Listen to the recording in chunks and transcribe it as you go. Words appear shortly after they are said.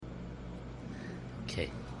Okay.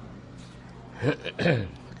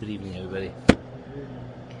 Good evening, everybody.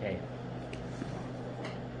 Okay.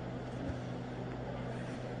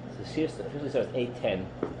 So Shir officially starts 8:10.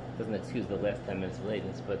 Doesn't excuse the last 10 minutes of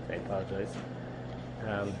lateness, but I apologize.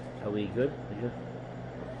 Are we good? We good?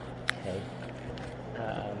 Okay.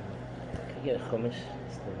 Can I get a chumash?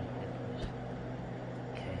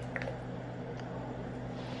 Okay.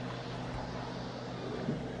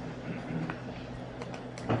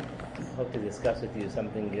 I hope to discuss with you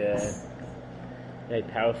something very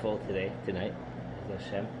powerful tonight, as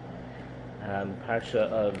Hashem. Parsha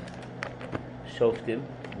of Shoftim,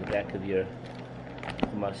 in the back of your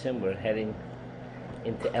Chumashim. We're heading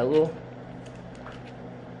into Elul,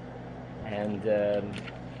 and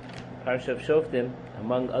Parsha of Shoftim,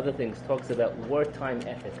 among other things, talks about wartime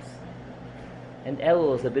ethics. And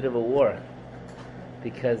Elul is a bit of a war,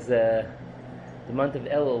 because the month of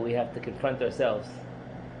Elul we have to confront ourselves.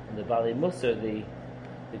 And the Bali Musar, the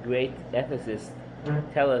great ethicists,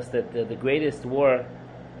 tell us that the greatest war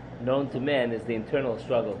known to man is the internal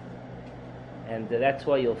struggle. And that's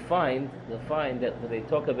why you'll find that when they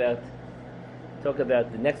talk about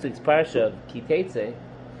the next week's parsha of Ki Teitzei,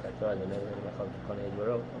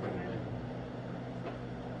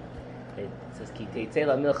 it says Ki Teitzei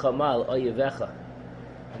la milchama al oyevecha,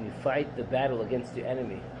 when you fight the battle against your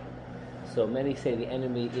enemy. So many say the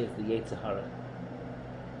enemy is the Yetzer Hara,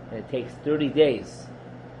 and it takes 30 days.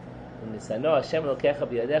 You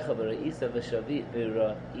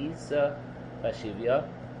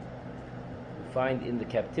find in the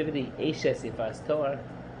captivity Eshes Yifas Toar, a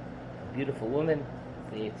beautiful woman,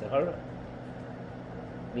 the Yetzer Hara,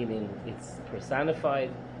 meaning it's personified.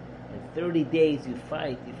 In 30 days you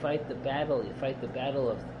fight the battle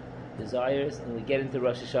of desires, and we get into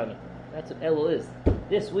Rosh Hashanah. That's what Elul is.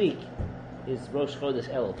 This week is Rosh Chodesh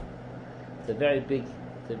Elul. It's a very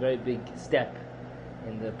big step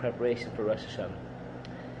in the preparation for Rosh Hashanah.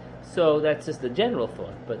 So that's just a general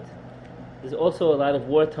thought, but there's also a lot of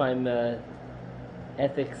wartime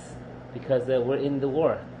ethics, because we're in the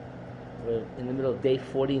war. We're in the middle of day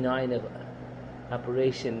 49 of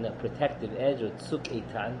Operation Protective Edge, or Tzuk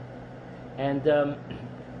Eitan, and then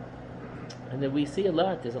we see a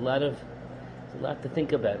lot. There's a lot to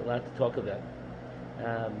think about, a lot to talk about.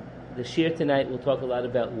 The Shir tonight will talk a lot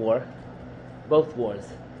about war, both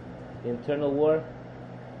wars, the internal war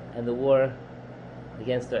and the war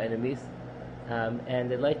against our enemies.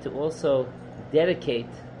 And I'd like to also dedicate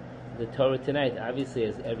the Torah tonight, obviously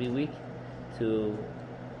as every week, to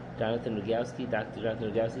Dr. Jonathan Rogowski,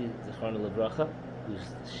 Zichrono Livracha,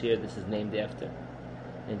 whose shir this is named after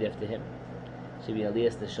him. Should be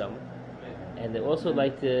Aliyas Neshama. And I'd also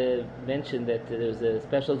like to mention that there was a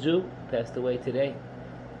special Jew who passed away today.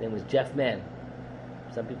 His name was Jeff Mann.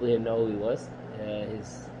 Some people here know who he was.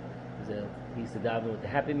 He used to daven with the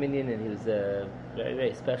Happy Minyan, and he was a very,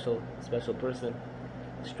 very special person.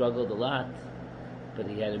 Struggled a lot, but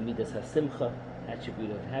he had a midas hasimcha,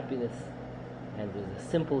 attribute of happiness, and was a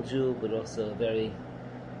simple Jew, but also a very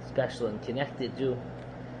special and connected Jew.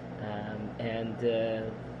 And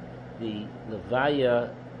the levaya,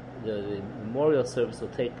 the memorial service, will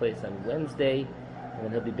take place on Wednesday, and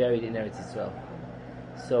then he'll be buried in Eretz Yisrael.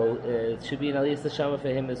 So it should be an Aliyas Neshama for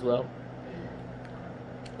him as well.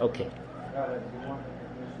 Okay.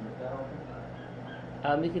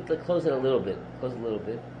 We can close it a little bit, but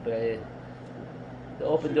the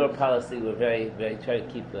open door policy, we're very, very try to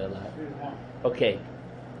keep alive. Okay.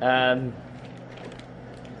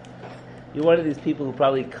 You're one of these people who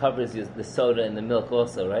probably covers the soda and the milk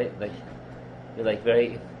also, right? Like you're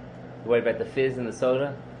very worried about the fizz in the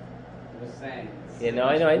soda. I was saying. I know,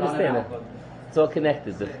 I understand that. It's all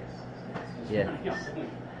connected. Yeah.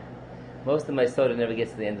 Most of my soda never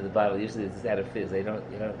gets to the end of the bottle. Usually it's just out of fizz. You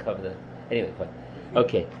don't cover the... Anyway, fine.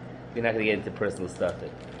 Okay. We're not going to get into personal stuff.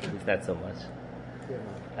 At least not so much.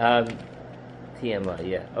 TMI,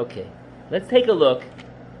 yeah. Okay. Let's take a look.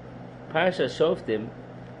 Parshas Shoftim,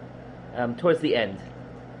 towards the end.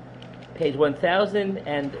 Page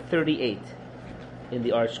 1038 in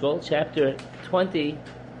the Art Scroll, chapter 20,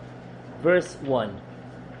 verse 1.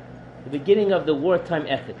 The beginning of the wartime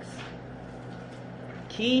ethics.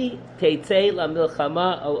 Ki teitzei la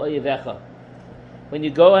milchama al oyevecha. When you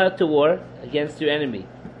go out to war against your enemy,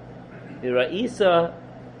 v'ra'isa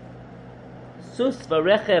sus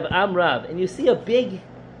v'rechev amrav, and you see a big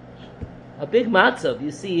matzav.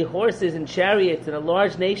 You see horses and chariots and a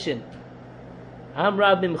large nation.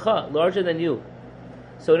 Amrav mimcha, larger than you.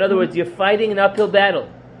 So in other words, you're fighting an uphill battle.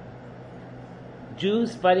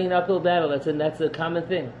 Jews fighting an uphill battle. That's a common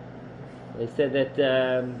thing. They said that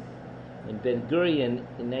in Ben Gurion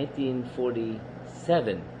in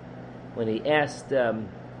 1947, when he asked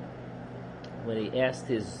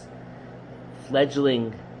his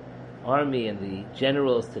fledgling army and the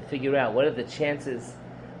generals to figure out what are the chances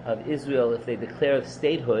of Israel if they declare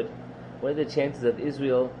statehood, what are the chances of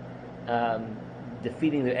Israel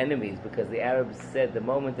defeating their enemies? Because the Arabs said the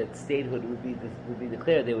moment that statehood would be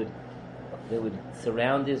declared, they would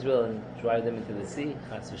surround Israel and drive them into the sea.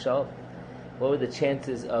 Chas v'shalom. What were the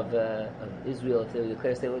chances of Israel if they would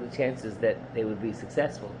declare statehood? What were the chances that they would be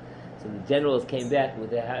successful? So the generals came back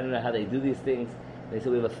with, I don't know how they do these things. They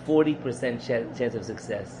said we have a 40% chance of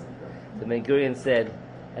success. The Ben Gurion said,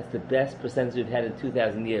 that's the best percentage we've had in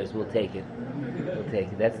 2,000 years. We'll take it. We'll take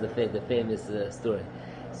it. That's the famous story.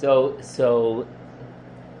 So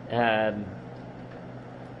Am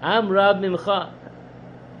Rab Mimcha.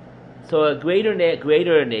 So a greater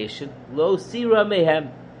nation. Lo sira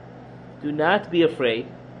mehem. Do not be afraid.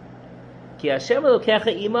 Ki Hashem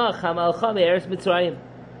Elokecha imach hamalcha me'eretz Mitzrayim.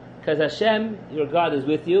 Because Hashem, your God, is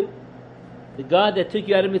with you. The God that took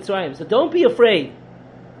you out of Mitzrayim. So don't be afraid.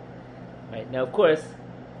 Right now, of course,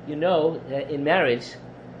 you know that in marriage,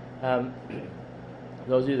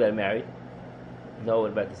 those of you that are married know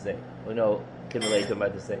what I'm about to say, or can relate to what I'm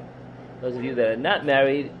about to say. Those of you that are not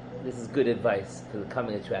married, this is good advice for the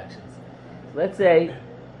coming attractions. So let's say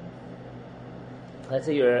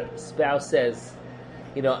your spouse says,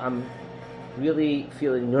 I'm really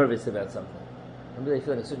feeling nervous about something. I'm really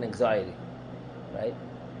feeling a certain anxiety, right?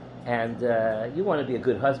 And you want to be a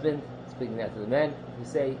good husband, speaking that to the men. You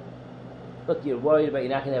say, look, you're worried about you're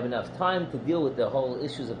not going to have enough time to deal with the whole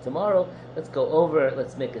issues of tomorrow. Let's go over,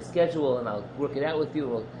 let's make a schedule, and I'll work it out with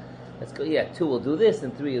you. Let's go, 2 will do this,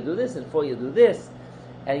 and 3 will do this, and 4 you'll do this.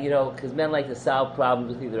 And, because men like to solve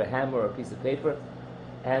problems with either a hammer or a piece of paper.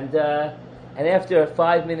 And after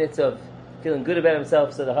 5 minutes of feeling good about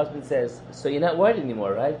himself, so the husband says, so you're not worried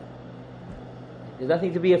anymore, right? There's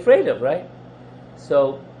nothing to be afraid of, right?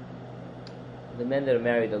 So the men that are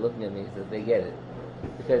married are looking at me so they get it.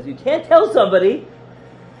 Because you can't tell somebody.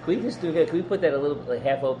 Can we put that a little bit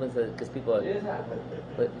half open because people are. It is half open.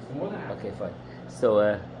 It's more than half. Okay, fine.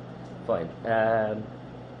 So, fine.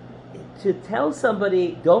 To tell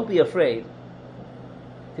somebody don't be afraid.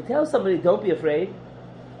 To tell somebody don't be afraid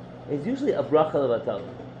is usually a bracha levatal.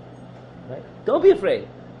 Right? Don't be afraid.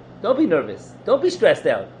 Don't be nervous. Don't be stressed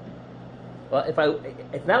out. Well,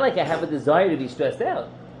 it's not like I have a desire to be stressed out.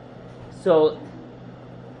 So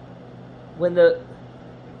when the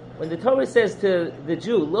Torah says to the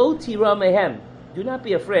Jew, Lo tira mehem, do not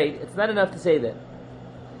be afraid, it's not enough to say that.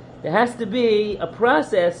 There has to be a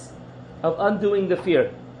process of undoing the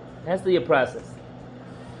fear. It has to be a process.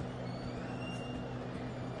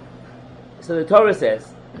 So the Torah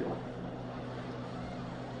says,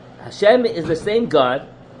 Hashem is the same God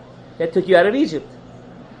that took you out of Egypt.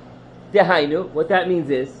 Dehainu, what that means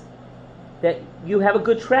is that you have a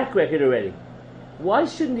good track record already. Why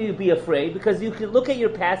shouldn't you be afraid? Because you can look at your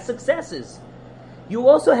past successes. You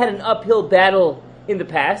also had an uphill battle in the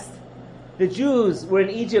past. The Jews were in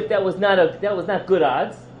Egypt. That was not good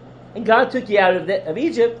odds, and God took you out of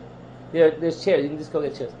Egypt. There's chairs. You can just go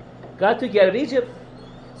get chairs. God took you out of Egypt,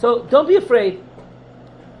 so don't be afraid.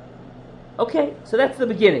 Okay, so that's the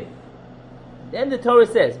beginning. Then the Torah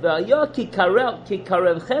says,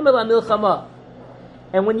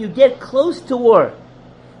 and when you get close to war,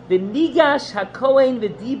 the nigash hakohen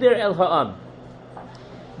v'diber el ha'am.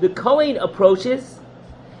 The Kohen approaches,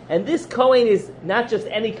 and this Kohen is not just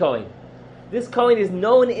any Kohen. This Kohen is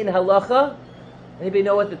known in halacha. Anybody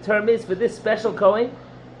know what the term is for this special Kohen?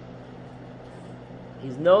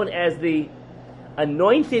 He's known as the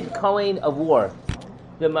anointed Kohen of war,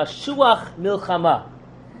 the Mashuach Milchama.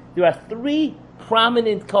 There are 3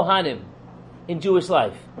 prominent Kohanim in Jewish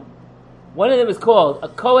life. One of them is called a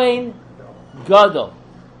Kohen Gadol.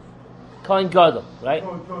 Kohen Gadol, right?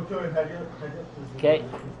 Okay.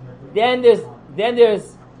 Then there's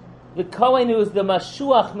the Kohen who is the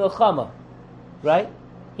Mashuach Milchama, right?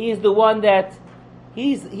 He is the one that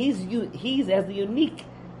he's has the unique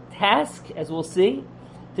task, as we'll see,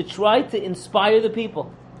 to try to inspire the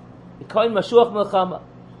people. The Kohen Mashuach Milchama,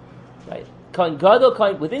 right? Kohen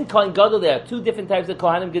Gadol, within Kohen Gadol there are 2 different types of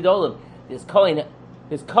Kohanim Gedolim. There's Kohen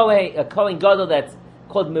Gadol that's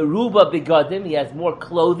called Meruba Begadim. He has more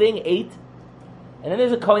clothing, 8. And then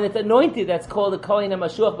there's a Kohen that's anointed. That's called the Kohen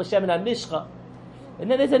HaMashuach B'Shem HaMishcha.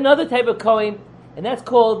 And then there's another type of Kohen, and that's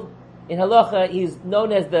called, in Halacha, he's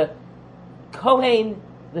known as the Kohen,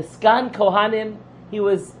 the Skan Kohanim. He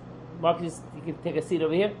was, Marcus, you can take a seat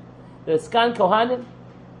over here. The Skan Kohanim.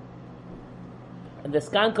 And the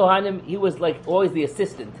Skan Kohanim, he was like always the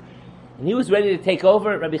assistant. And he was ready to take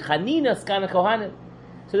over. Rabbi Chanina, Skan Kohanim.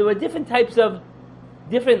 So there were different types of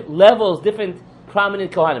different levels, different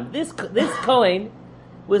prominent Kohanim. This Kohen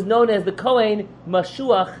was known as the Kohen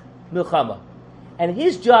Mashuach Milchama. And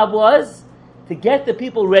his job was to get the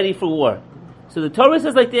people ready for war. So the Torah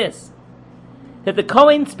says like this, that the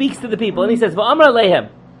Kohen speaks to the people, and he says, V'amar Alehem,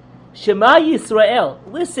 Shema Yisrael,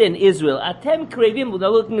 listen Israel, Atem Krevim, now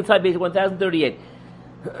looking inside page 1038,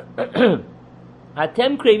 Atem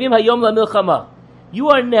Krevim Hayom La Milchama, you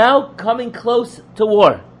are now coming close to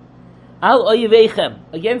war. Al Oyeveichem,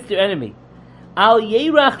 against your enemy. Al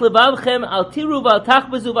Yerach Levavchem, Al Tiru Val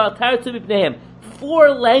Tachbazu Val Tartu B'pnehem.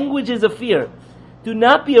 4 languages of fear. Do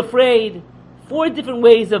not be afraid. 4 different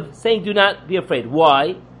ways of saying do not be afraid.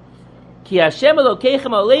 Why? Ki Hashem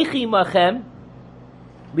Elokeichem Alechi Imachem,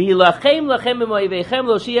 V'yilachem Lachem B'moyeveichem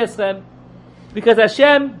Lo Shi'eschem. Because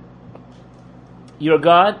Hashem, your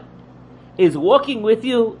God, is walking with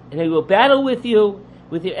you, and He will battle with you,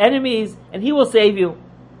 with your enemies, and He will save you.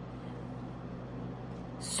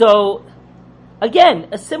 So, again,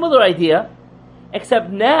 a similar idea,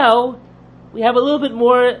 except now we have a little bit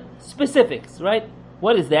more specifics, right?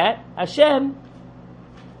 What is that? Hashem,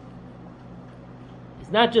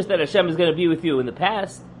 it's not just that Hashem is going to be with you in the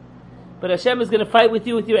past, but Hashem is going to fight with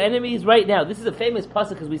you with your enemies right now. This is a famous pasuk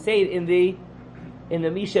because we say it in the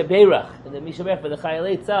Misha Beirach, in the Misha Beirach for the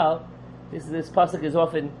Chayalei Tzal. This pasuk is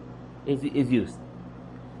often is used.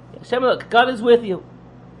 Hashem, God is with you.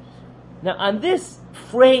 Now, on this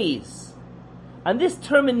phrase, on this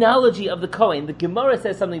terminology of the Kohen, the Gemara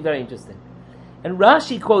says something very interesting. And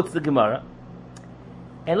Rashi quotes the Gemara.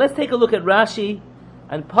 And let's take a look at Rashi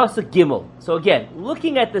and Pasuk Gimel. So again,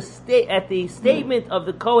 looking at the statement of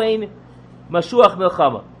the Kohen, Mashuach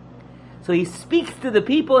Milchama. So he speaks to the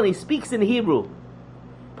people and he speaks in Hebrew.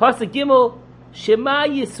 Pasuk Gimel, Shema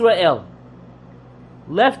Yisrael.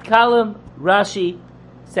 Left column, Rashi,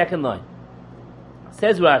 second line.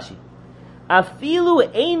 Says Rashi, Afilu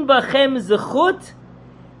ein bachem zechut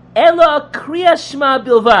ela kriya shma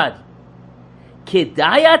bilvad.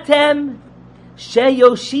 Kedayatem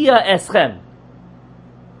sheyoshia eschem.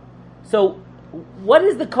 So, what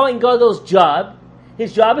is the Kohen Gadol's job?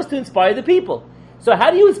 His job is to inspire the people. So,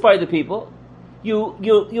 how do you inspire the people?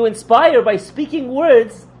 You inspire by speaking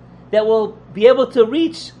words that will be able to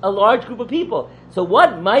reach a large group of people. So,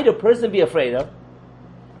 what might a person be afraid of?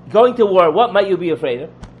 Going to war, what might you be afraid of?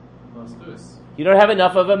 You don't have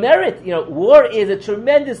enough of a merit. War is a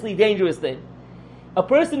tremendously dangerous thing. A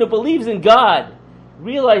person who believes in God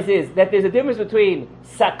realizes that there's a difference between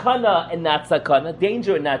sakana and not sakana,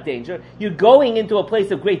 danger and not danger. You're going into a place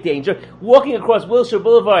of great danger, walking across Wilshire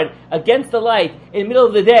Boulevard against the light in the middle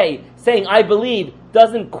of the day, saying, I believe,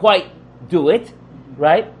 doesn't quite do it,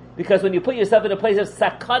 right? Because when you put yourself in a place of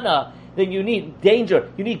sakana, then you need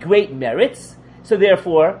danger, you need great merits. So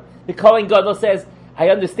therefore, the Kohen Gadol says, I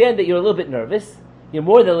understand that you're a little bit nervous. You're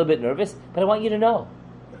more than a little bit nervous, but I want you to know.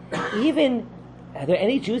 Are there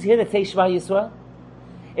any Jews here that say Shema Yisrael?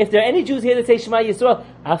 If there are any Jews here that say Shema Yisrael,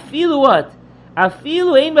 afilu what?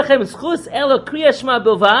 Afilu ein bechem schus elo kriya Shema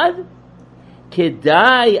bilvad,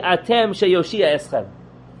 kedai atem sheyoshia eschem.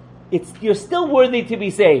 You're still worthy to be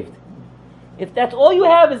saved. If that's all you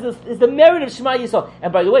have is the merit of Shema Yisrael.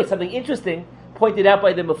 And by the way, something interesting pointed out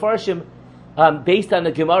by the Mefarshim, based on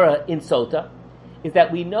the Gemara in Sota, is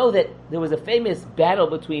that we know that there was a famous battle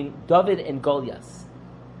between David and Goliath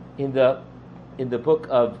in the book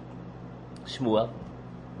of Shmuel,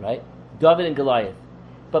 right? David and Goliath.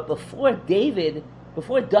 But before David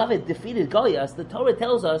defeated Goliath, the Torah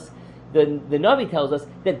tells us, the Navi tells us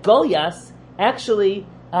that Goliath actually,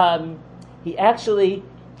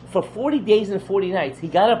 for 40 days and 40 nights, he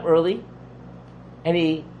got up early, and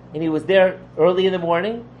he was there early in the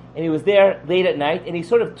morning, and he was there late at night, and he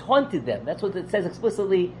sort of taunted them. That's what it says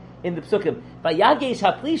explicitly in the Psukim. Vayagesh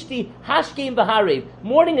haplishti hashkem v'harev,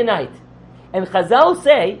 morning and night. And Chazal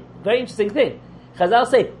say, very interesting thing. Chazal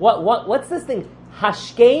say, what's this thing?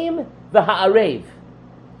 Hashkem v'ha'arev.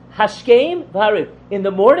 Hashkem v'ha'arev. In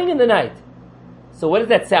the morning and the night. So what does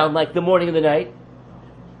that sound like, the morning and the night?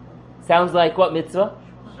 Sounds like what mitzvah?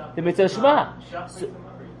 The mitzvah Shema.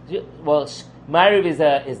 Well, Ma'ariv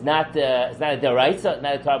is not a deraisa,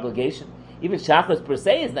 not a Torah obligation. Even Shachris per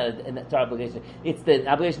se is not a Torah obligation. It's the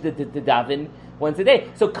obligation to daven once a day.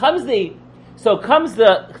 So comes the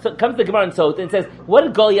Gemara in Sota and says, what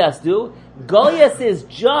did Goliath do? Goliath's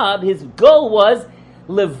job, his goal was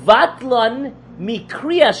levatlan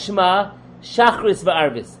mikriya shema shachris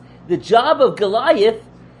va'arvis. The job of Goliath,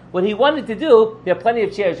 what he wanted to do, there are plenty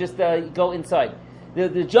of chairs, just go inside.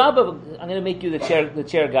 The job of, I'm going to make you the chair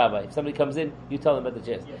gabbai. If somebody comes in, you tell them about the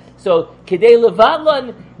chairs. Yes. So, kedei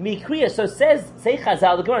levatlan mikriya, so say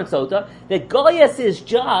Chazal, the Gemara in Sota, that Goliath's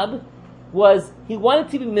job was he wanted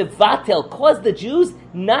to be mevatel, cause the Jews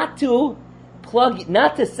not to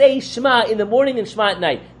say Shema in the morning and Shema at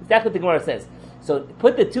night. That's what the Gemara says. So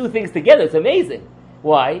put the two things together. It's amazing.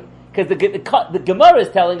 Why? Because the Gemara is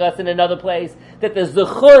telling us in another place that the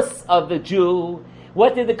zechus of the Jew.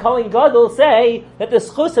 What did the Kohen Gadol say? That the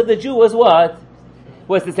zechus of the Jew was what?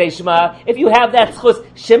 Was to say Shema. If you have that zechus,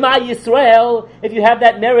 Shema Yisrael, if you have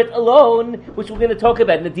that merit alone, which we're going to talk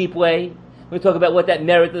about in a deep way, we're going to talk about what that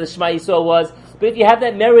merit of the Shema Yisrael was. But if you have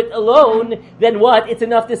that merit alone, then what? It's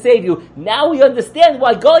enough to save you. Now we understand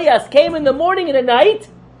why Goliath came in the morning and at night.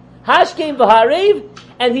 Hash came v'harev,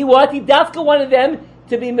 and he dafka wanted them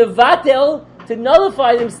to be mevatel, to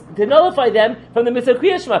nullify them from the mitzvah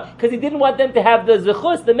Kriyas Shema, because he didn't want them to have the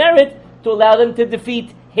zechus, the merit, to allow them to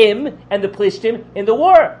defeat him and the Plishtim in the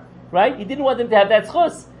war. Right? He didn't want them to have that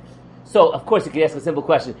zechus. So, of course, you could ask a simple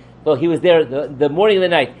question. Well, he was there the morning and the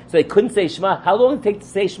night, so they couldn't say Shema. How long did it take to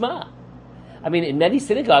say Shema? I mean, in many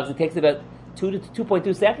synagogues, it takes about 2 to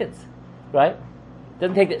 2.2 seconds. Right? It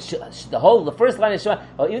doesn't take the first line of Shema,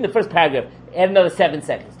 or even the first paragraph, add another 7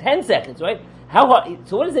 seconds, 10 seconds, right? How hard?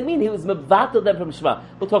 So what does it mean? He was mevatel them from Shema.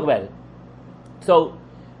 We'll talk about it. So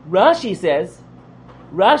Rashi says,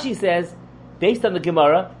 based on the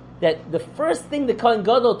Gemara, that the first thing the Kohen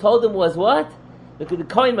Gadol told him was what? The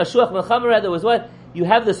Kohen Mashuach Melchama rather was what? You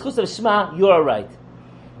have the schus of Shema, you're all right.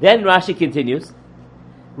 Then Rashi continues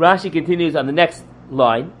on the next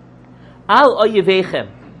line. Al oyevechem.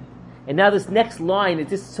 And now this next line is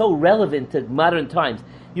just so relevant to modern times.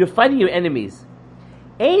 You're fighting your enemies.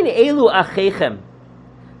 Ein elu achechem.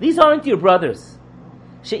 These aren't your brothers.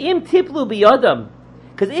 She'im tiplu biyadam.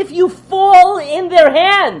 Because if you fall in their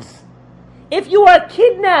hands, if you are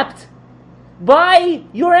kidnapped by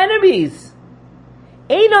your enemies,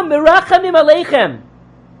 einam mirachamim aleichem.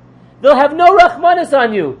 They'll have no rachmanis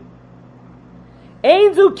on you.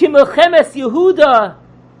 Einzu kimilchemes Yehuda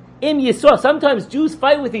im Yisrael. Sometimes Jews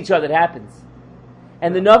fight with each other. It happens.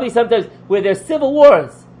 And the Navi sometimes, where there's civil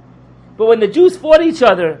wars. But when the Jews fought each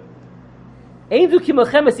other, Einzu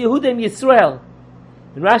kimilchemes Yehuda im Yisrael.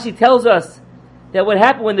 And Rashi tells us that what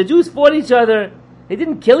happened when the Jews fought each other, they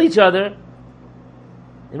didn't kill each other.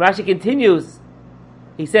 And Rashi continues.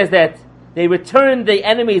 He says that they returned the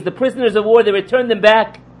enemies, the prisoners of war, they returned them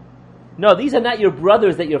back. No, these are not your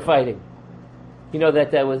brothers that you're fighting. You know,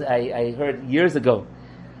 that was, I heard years ago,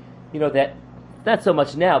 you know, that, not so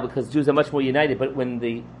much now because Jews are much more united, but when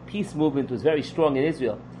the peace movement was very strong in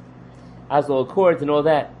Israel, Oslo Accords and all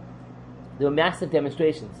that, there were massive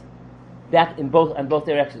demonstrations back on both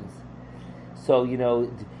directions. So, you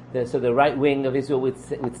know, the right wing of Israel would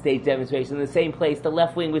stage demonstrations in the same place, the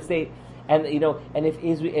left wing would stage, and you know, and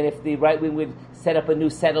if the right wing would set up a new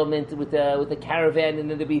settlement with a caravan, and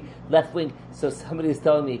then there'd be left wing. So somebody was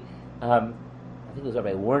telling me, I think it was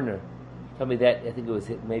Rabbi Werner, told me that I think it was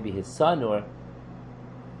maybe his son or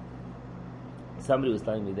somebody was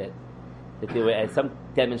telling me that they were at some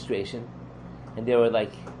demonstration, and they were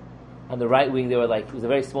like, on the right wing, they were like, it was a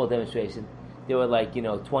very small demonstration. There were like,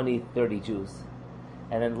 20, 30 Jews.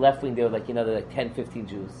 And then the left wing, there were like, there were like 10, 15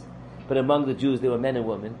 Jews. But among the Jews, there were men and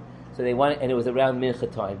women. So they wanted, and it was around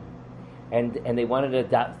Mincha time. And they wanted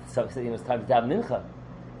to it's time to daven Mincha.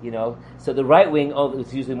 So the right wing,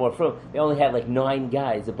 it's usually more from, they only had like 9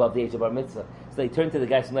 guys above the age of Bar Mitzvah. So they turned to the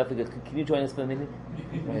guys from left and goes, can you join us for a minute?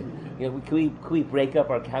 Right. Can we break up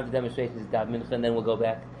our counter demonstrations to daven Mincha, and then we'll go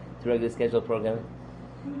back to regular scheduled programming?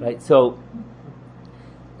 Right, so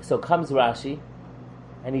comes Rashi,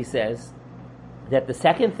 and he says that the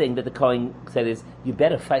second thing that the Kohen said is, you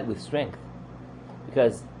better fight with strength,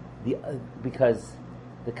 because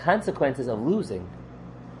the consequences of losing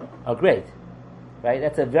are great, right?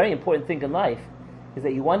 That's a very important thing in life, is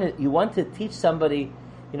that you want to teach somebody,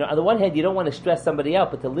 on the one hand, you don't want to stress somebody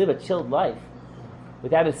out, but to live a chilled life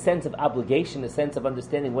without a sense of obligation, a sense of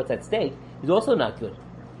understanding what's at stake, is also not good.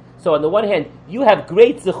 So on the one hand, you have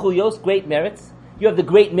great zechuyos, great merits. You have the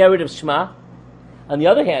great merit of Shema. On the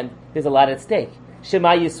other hand, there's a lot at stake. Shema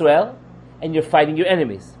Yisrael, and you're fighting your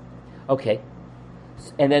enemies. Okay.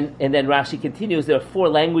 And then Rashi continues, there are 4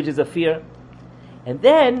 languages of fear. And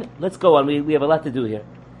then, let's go on, we have a lot to do here.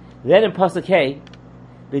 Then in Pasuk Hey,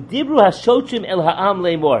 V'dibru hashotrim el ha'am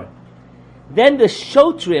le'mor. Then the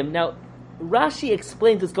shotrim, now Rashi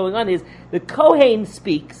explains what's going on is, the Kohen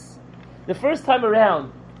speaks, the first time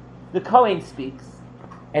around, the Kohen speaks,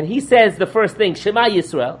 and he says the first thing, Shema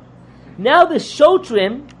Yisrael. Now the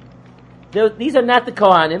Shotrim, these are not the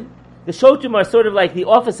Kohanim. The Shotrim are sort of like the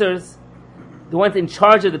officers, the ones in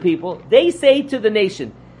charge of the people. They say to the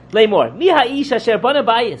nation, Leimor, Mi ha'ish asher bana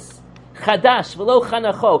bayis, chadash v'lo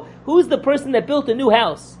chanacho. Who's the person that built a new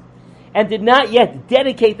house and did not yet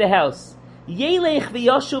dedicate the house? Yelech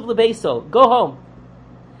v'yashuv lebeso. Go home.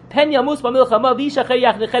 Pen yamus b'milchama v'yishacher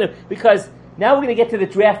yachnecheru. Because now we're going to get to the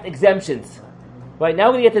draft exemptions. Right, now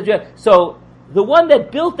we're going to get to the draft. So, the one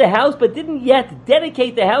that built the house but didn't yet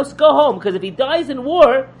dedicate the house, go home. Because if he dies in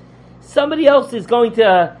war, somebody else is going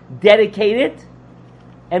to dedicate it.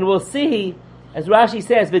 And we'll see, as Rashi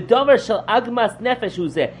says, v'davar shel agmas nefesh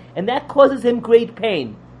huzeh. And that causes him great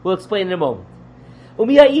pain. We'll explain in a moment.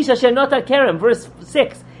 Umiya isha shenota kerem, verse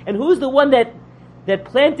 6. And who's the one that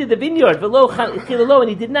planted the vineyard? And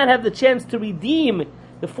he did not have the chance to redeem.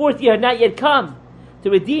 The fourth year had not yet come to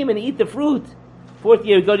redeem and eat the fruit. Fourth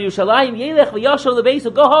year, go to Yerushalayim. Yelech v'yashol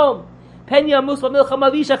lebeso. Go home. Pen yamus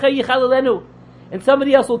b'milchama v'yishacher yichalelenu. And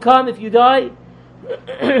somebody else will come if you die,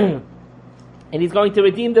 and he's going to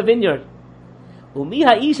redeem the vineyard.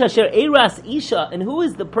 Umiha isha sher eras isha. And who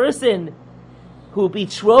is the person who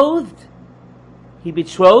betrothed? He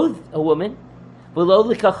betrothed a woman, but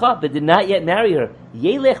did not yet marry her.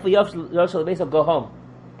 Yelech v'yashol lebeso. Go home.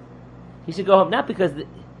 He should go home, not because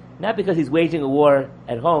he's waging a war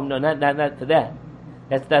at home. No, not for that.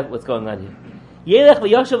 That's not what's going on here. Yelech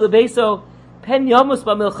v'yashav lebeso pen yamus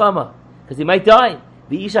b'milchama, because he might die.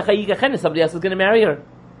 V'isha chayikachen, somebody else is going to marry her.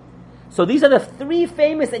 So these are the three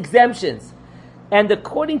famous exemptions, and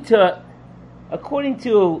according to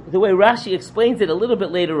the way Rashi explains it a little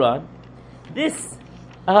bit later on, this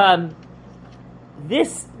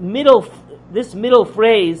middle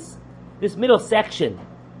phrase, this middle section,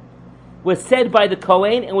 was said by the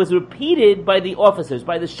Kohen and was repeated by the officers,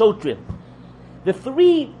 by the Shotrim. The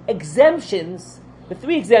three exemptions.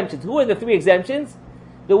 Who are the three exemptions?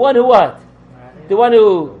 The one who what? The one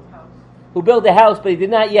who built the house, but he did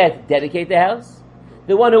not yet dedicate the house.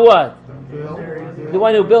 The one who what? The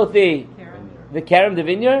one who built the kerem, the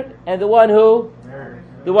vineyard, and the one who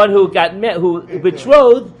who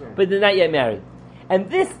betrothed but did not yet marry. And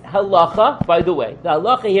this halacha, by the way, the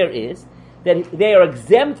halacha here is that they are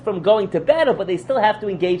exempt from going to battle, but they still have to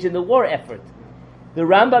engage in the war effort. The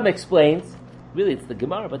Rambam explains, really it's the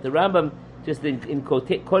Gemara, but the Rambam, just in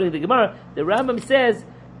quoting the Gemara, the Rambam says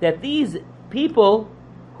that these people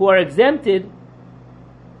who are exempted,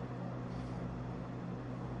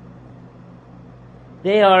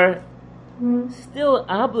 they are still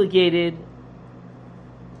obligated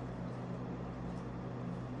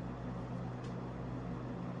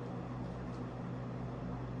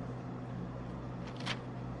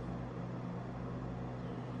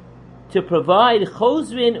to provide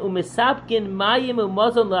chosrin u'misapkin mayim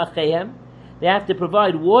u'mazon la'achehem. They have to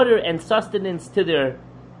provide water and sustenance to their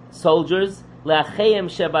soldiers, la'achehem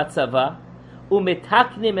shebatzava,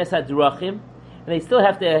 u'metaknim es hadrachim, and they still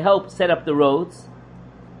have to help set up the roads.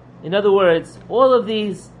 In other words, all of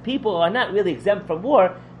these people are not really exempt from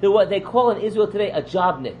war. They're what they call in Israel today a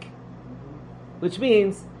jobnik, which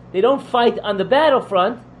means they don't fight on the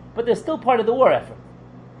battlefront, but they're still part of the war effort.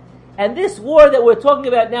 And this war that we're talking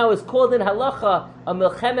about now is called in halacha a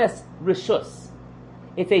milchemes rishus.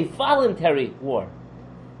 It's a voluntary war,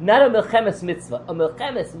 not a milchemes mitzvah. A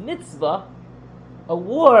milchemes mitzvah, a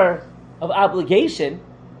war of obligation,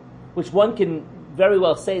 which one can very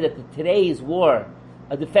well say that today's war,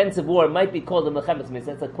 a defensive war, might be called a milchemes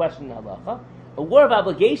mitzvah. That's a question in halacha. A war of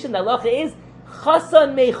obligation, the halacha is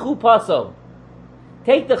chasan mechupaso.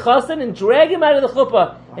 Take the chasan and drag him out of the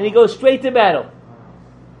chuppah, and he goes straight to battle.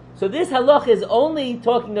 So this halach is only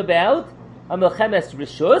talking about a milchemes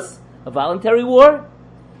rishus, a voluntary war,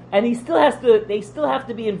 and they still have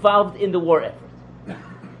to be involved in the war effort.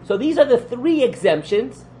 So these are the three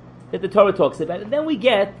exemptions that the Torah talks about, and then we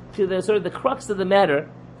get to the sort of the crux of the matter,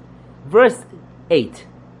 verse 8.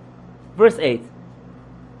 Verse 8.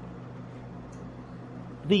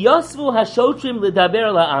 V'yosvu hashotrim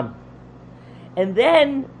l'daber la'am, and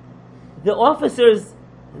then the officers,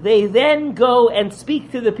 they then go and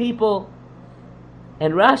speak to the people,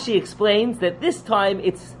 and Rashi explains that this time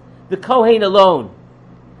it's the Kohen alone.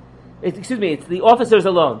 It's the officers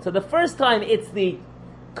alone. So the first time it's the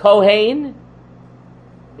Kohen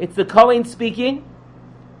speaking,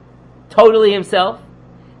 totally himself.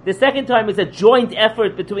 The second time it's a joint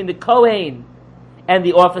effort between the Kohen and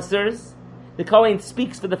the officers. The Kohen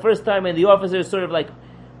speaks for the first time and the officers sort of like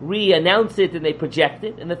re-announce it and they project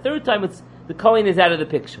it. And the third time it's the Kohen is out of the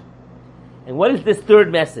picture. And what is this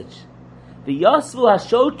third message? The Yasvu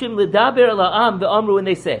Hashotrim L'daber La'am V'amru, when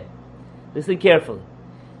they say, listen carefully.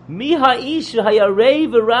 Mi ha'ish hayarei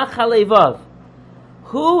v'rach halevav.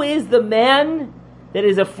 Who is the man that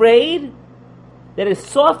is afraid, that is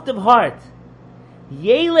soft of heart?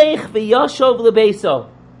 Yelech v'yashov lebeso.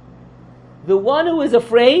 The one who is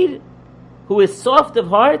afraid, who is soft of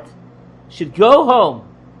heart, should go home.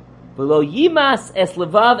 V'lo yimas es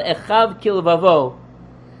levav echav kilvavo,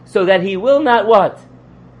 so that he will not what?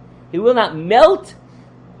 He will not melt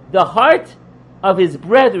the heart of his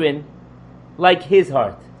brethren like his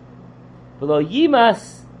heart. V'lo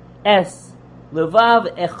yimas es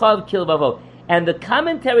levav echav kilvavo. And the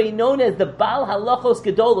commentary known as the Baal Halachos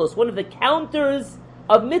Gedolos, one of the counters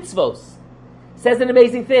of mitzvos, says an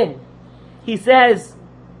amazing thing. He says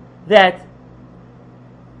that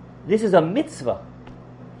this is a mitzvah.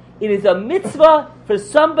 It is a mitzvah for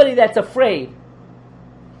somebody that's afraid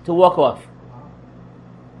to walk off.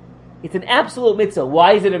 It's an absolute mitzvah.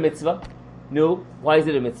 Why is it a mitzvah? No. Why is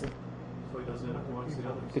it a mitzvah? So he doesn't have to watch the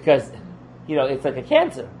others. Because, it's like a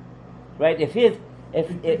cancer, right?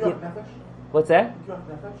 What's that?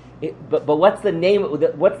 But what's the name?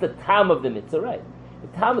 What's the tam of the mitzvah? Right.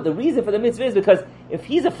 The reason for the mitzvah is because if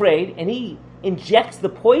he's afraid and he injects the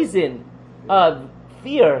poison of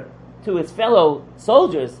fear to his fellow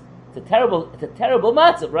soldiers, it's a terrible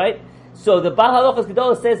matzah, right? So the Baal Halachos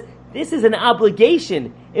Gedolos says this is an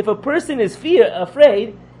obligation. If a person is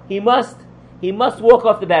afraid, he must walk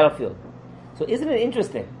off the battlefield. So isn't it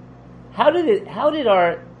interesting? How did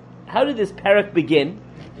this parak begin?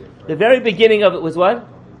 The very beginning of it was what?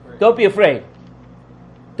 Don't be afraid.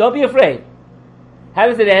 Don't be afraid. How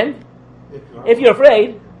does it end? If you're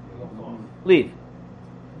afraid, leave.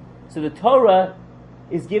 So the Torah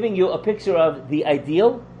is giving you a picture of the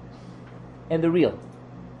ideal and the real.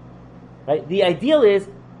 Right? The ideal is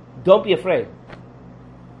don't be afraid.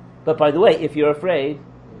 But by the way, if you're afraid,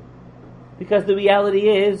 because the reality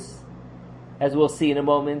is, as we'll see in a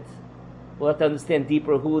moment, we'll have to understand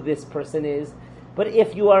deeper who this person is. But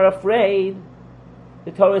if you are afraid,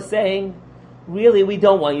 the Torah is saying, really, we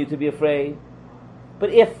don't want you to be afraid.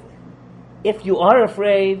 But if you are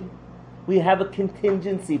afraid, we have a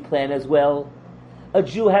contingency plan as well. A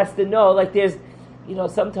Jew has to know, like there's,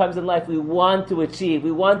 sometimes in life we want to achieve,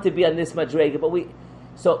 we want to be on this madrega, but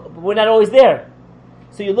we're not always there.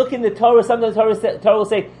 So you look in the Torah, sometimes the Torah will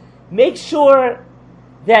say, make sure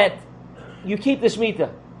that you keep the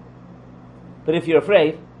Shemitah. But if you're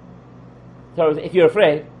afraid,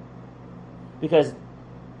 because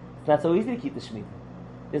it's not so easy to keep the Shemitah.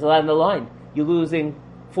 There's a lot on the line. You're losing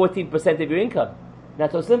 14% of your income.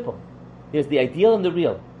 Not so simple. There's the ideal and the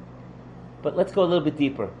real. But let's go a little bit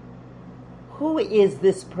deeper. Who is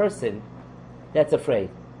this person that's afraid?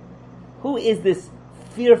 Who is this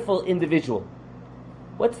fearful individual?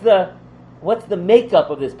 What's the makeup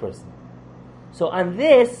of this person? So on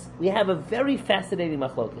this, we have a very fascinating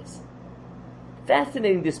machlokas.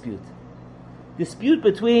 Fascinating dispute. Dispute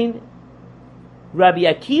between Rabbi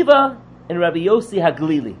Akiva and Rabbi Yossi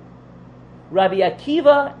Haglili. Rabbi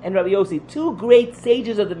Akiva and Rabbi Yossi, two great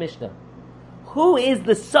sages of the Mishnah. Who is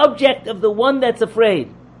the subject of the one that's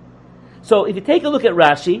afraid? So if you take a look at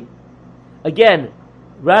Rashi, again,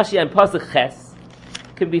 Rashi on Pasuk Ches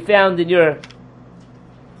can be found in your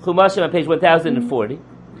Chumashim on page 1040.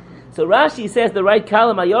 So Rashi says the right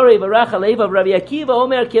column, Ayore Varach Alev of Rabbi Akiva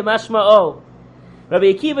Omer Kemashma'o.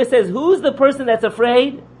 Rabbi Akiva says, who's the person that's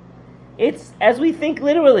afraid? It's as we think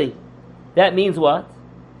literally. That means what?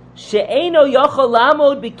 She'eno yochol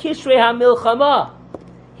lamod b'kishrei hamilchama.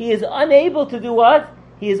 He is unable to do what?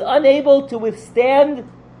 He is unable to withstand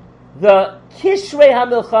the kishrei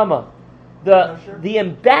hamilchama, the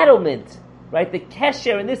embattlement, right? The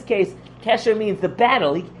kesher, in this case, kesher means the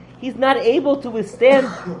battle. He's not able to withstand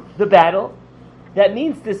the battle. That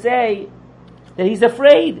means to say that he's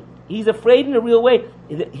afraid. He's afraid in a real way.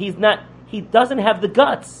 He doesn't have the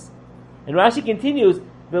guts. And Rashi continues,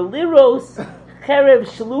 Veliros cherev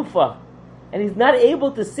shlufa, and he's not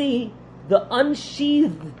able to see the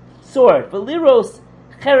unsheathed sword. Veliros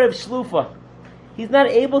cherev shlufa. He's not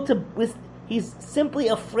able to. He's simply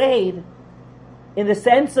afraid, in the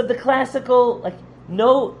sense of the classical.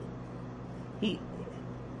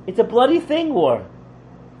 It's a bloody thing, war.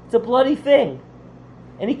 It's a bloody thing,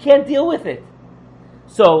 and he can't deal with it.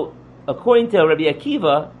 So, according to Rabbi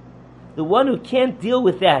Akiva, the one who can't deal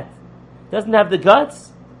with that, doesn't have the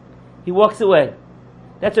guts, he walks away.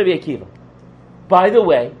 That's Rabbi Akiva. By the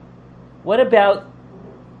way, what about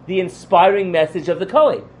the inspiring message of the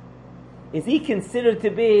Kohen? Is this considered to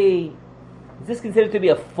be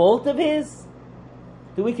a fault of his?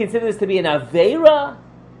 Do we consider this to be an Aveira?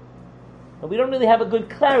 Well, we don't really have a good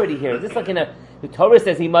clarity here. Is this the Torah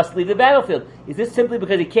says he must leave the battlefield. Is this simply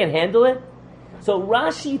because he can't handle it? So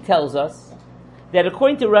Rashi tells us that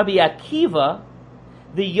according to Rabbi Akiva,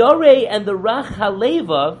 the Yoreh and the Rach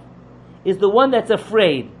HaLevav is the one that's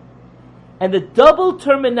afraid. And the double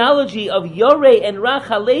terminology of Yoreh and Rach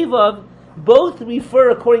HaLevav both refer,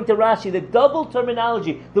 according to Rashi, the double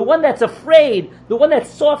terminology, the one that's afraid, the one that's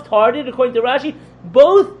soft-hearted, according to Rashi,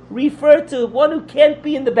 both refer to one who can't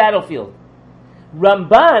be in the battlefield.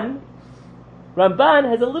 Ramban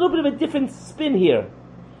has a little bit of a different spin here.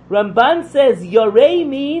 Ramban says Yorei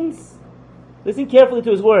means, listen carefully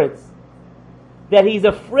to his words, that he's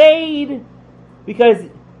afraid because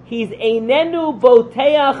he's einenu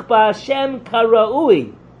boteach ba'Hashem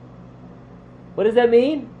karaui. What does that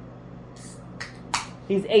mean?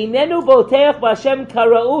 He's einenu boteach ba'Hashem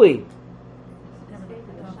karaui.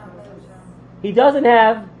 He doesn't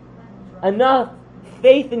have enough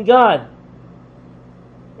faith in God.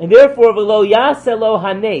 And therefore, v'lo yaseh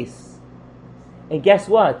hanes. And guess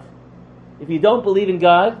what? If you don't believe in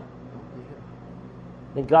God,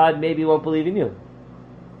 then God maybe won't believe in you.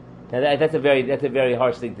 Now that's a very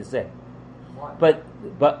harsh thing to say. But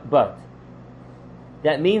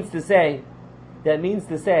that means to say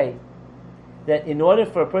that in order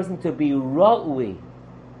for a person to be ra'ui,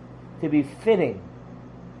 to be fitting,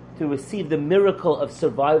 to receive the miracle of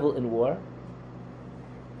survival in war,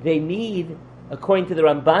 they need, according to the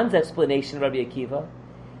Ramban's explanation, Rabbi Akiva,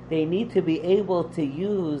 they need to be able to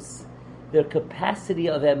use their capacity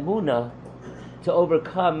of emunah to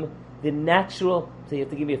overcome the natural. So you have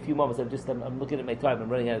to give me a few moments. I'm looking at my time. I'm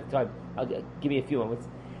running out of time. Give me a few moments.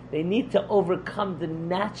 They need to overcome the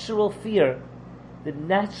natural fear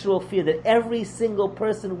that every single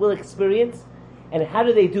person will experience. And how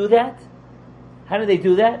do they do that?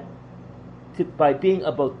 By being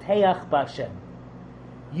a boteach b'Hashem.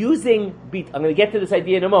 I'm going to get to this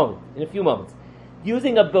idea in a few moments.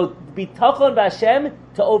 Using a bitachon b'Hashem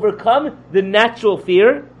to overcome the natural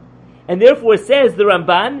fear. And therefore says the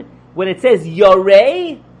Ramban, when it says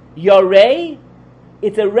Yorei,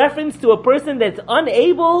 it's a reference to a person that's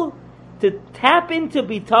unable to tap into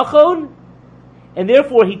bitachon, and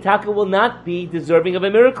therefore Hitaka will not be deserving of a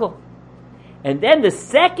miracle. And then the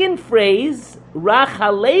second phrase,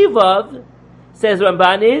 Rachalevav, says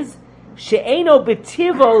Ramban, is She'eno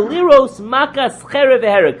betivo liros makas cherev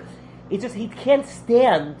v'hereg. It's just he can't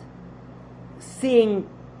stand seeing.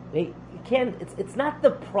 It's not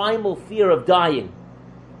the primal fear of dying.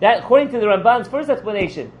 That, according to the Ramban's first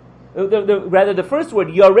explanation, the first word,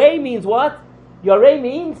 Yorei, means what? Yorei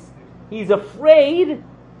means he's afraid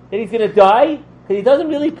that he's going to die because he doesn't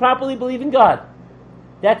really properly believe in God.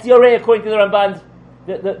 That's Yorei according to the Ramban's,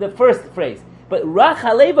 the first phrase. But Rach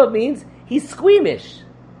Haleva means he's squeamish.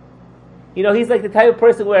 He's like the type of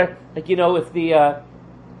person where, if the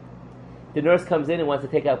nurse comes in and wants to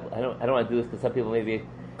take out, I don't want to do this because some people maybe,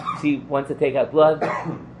 she wants to take out blood.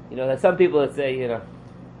 There's some people that say,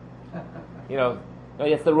 oh,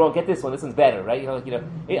 that's the wrong. Get this one. This one's better, right? I'll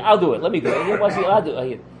do it. Let me do it. I'll do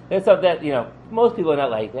it. There's some that most people are not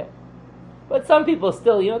like that, but some people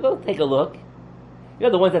still, they'll take a look.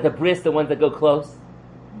 The ones at the bris, the ones that go close.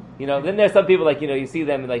 Then there's some people you see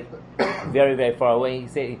them like very, very far away. You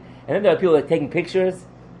say, and then there are people that are taking pictures.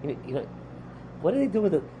 What do they do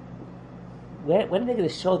with it? When are they going to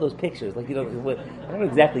show those pictures? I don't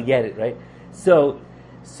exactly get it, right? So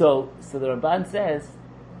the Ramban says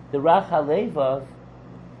the Rach HaLevav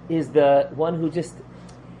is the one who just,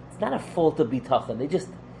 it's not a fault of bitachon.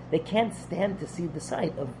 They can't stand to see the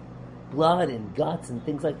sight of blood and guts and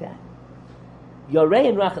things like that. Yorei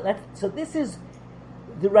and Rach. So this is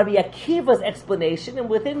the Rabbi Akiva's explanation, and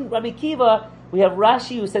within Rabbi Akiva we have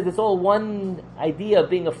Rashi who says it's all one idea of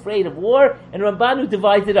being afraid of war, and Ramban who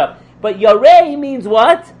divides it up. But Yorei means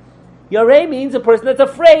what? Yorei means a person that's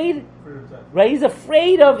afraid, right? He's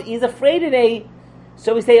afraid in a,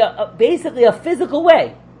 so we say basically a physical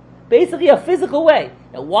way.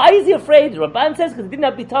 Now why is he afraid? The Ramban says because he didn't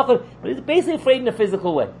have bitachon, but he's basically afraid in a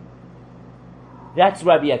physical way. That's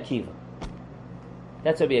Rabbi Akiva.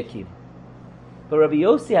 But Rabbi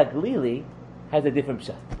Yossi Haglili has a different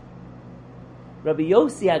pshat. Rabbi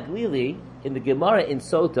Yossi Haglili in the Gemara in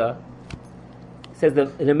Sota says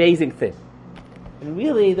an amazing thing. And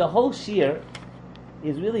really, the whole shir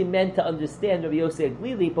is really meant to understand Rabbi Yossi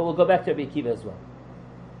Haglili, but we'll go back to Rabbi Akiva as well.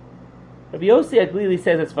 Rabbi Yossi Haglili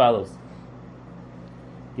says as follows.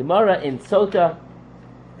 Gemara in Sota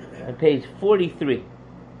on page 43.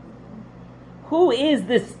 Who is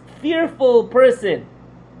this fearful person?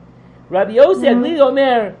 Rabbi Yossi Haglili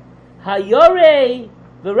Omer, Hayorei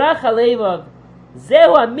v'rach halevav,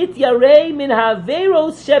 zehu hamityarei min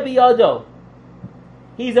haveros shebiyado.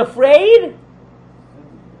 He's afraid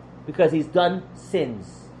because he's done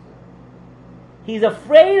sins. He's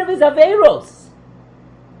afraid of his averos.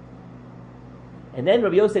 And then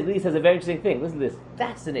Rabbi Yossi Haglili says a very interesting thing. Listen to this.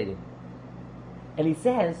 Fascinating. And he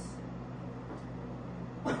says,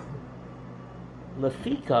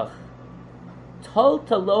 Lefikach Tol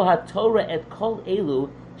talo ha-Torah et kol elu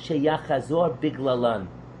sheyachazor biglalan.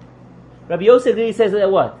 Rabbi Yosef really says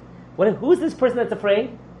that what? Who's this person that's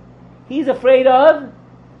afraid? He's afraid of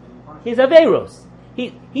his averos.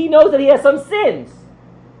 He knows that he has some sins.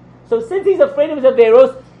 So since he's afraid of his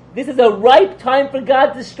averos, this is a ripe time for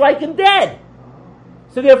God to strike him dead.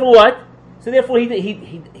 So therefore what? So therefore he's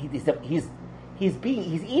eaten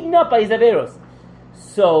up by his averos.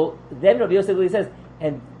 So then Rabbi Yosef really says,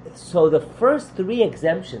 and so the first three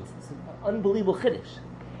exemptions, it's an unbelievable chiddush.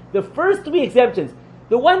 The first three exemptions,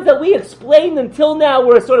 the ones that we explained until now,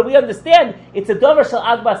 we understand it's a davar shel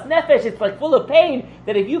agbas nefesh. It's like full of pain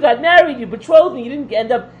that if you got married, you betrothed, and you didn't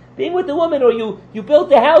end up being with the woman, or you built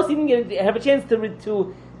the house, you didn't have a chance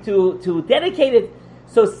to dedicate it.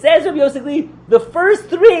 So says Rabbi Yosef, the first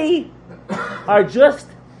three are just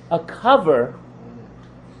a cover,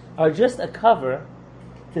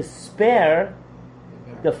 to spare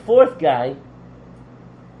the fourth guy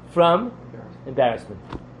from embarrassment.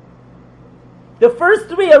 The first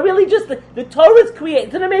three are really just the Torah's create.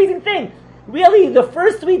 It's an amazing thing. Really, the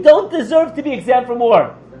first three don't deserve to be exempt from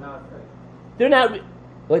war. They're not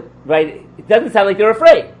right. It doesn't sound like they're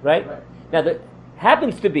afraid, right? Now, that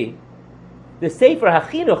happens to be the Sefer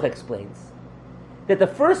HaChinuch explains that the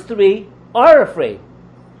first three are afraid.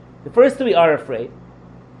 The first three are afraid,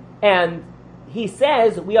 and he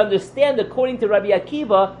says we understand according to Rabbi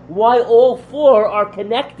Akiva why all four are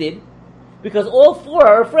connected, because all four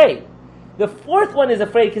are afraid. The fourth one is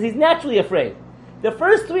afraid because he's naturally afraid. The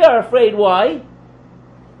first three are afraid. Why?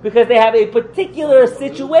 Because they have a particular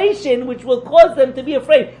situation which will cause them to be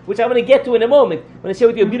afraid, which I'm going to get to in a moment. I'm going to share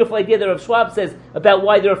with you a beautiful idea that Rav Schwab says about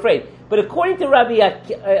why they're afraid. But according to Rabbi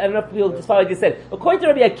Akiva, I don't know if you'll just follow what I just said. According to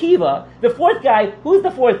Rabbi Akiva, the fourth guy, who's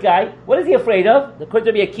the fourth guy? What is he afraid of?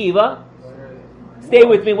 According to Rabbi Akiva, stay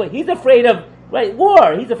with me. He's afraid of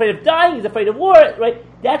war. He's afraid of dying. He's afraid of war. Right?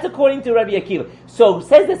 That's according to Rabbi Akiva. So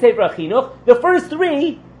says the Sefer HaChinuch, the first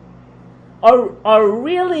three are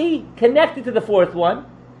really connected to the fourth one.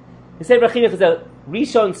 The Sefer HaChinuch is a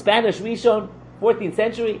Rishon, Spanish Rishon, 14th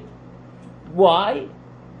century. Why?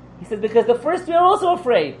 He says because the first three are also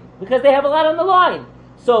afraid, because they have a lot on the line.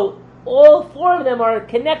 So all four of them are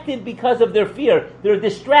connected because of their fear. They're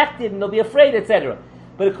distracted and they'll be afraid, etc.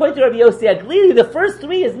 But according to Rabbi Yossi Aglili, the first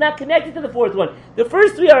three is not connected to the fourth one. The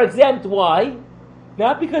first three are exempt. Why?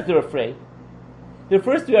 Not because they're afraid. The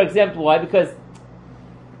first three are exempt. Why? Because,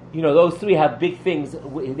 those three have big things.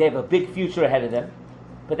 They have a big future ahead of them.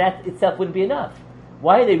 But that itself wouldn't be enough.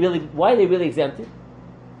 Why are they really exempted?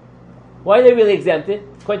 Why are they really exempted?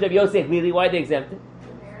 According to Rabbi Yossi Aglili, why are they exempted?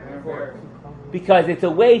 Because it's a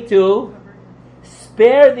way to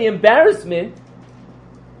spare the embarrassment.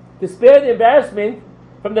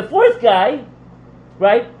 From the fourth guy,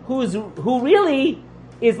 right? Who really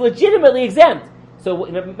is legitimately exempt. So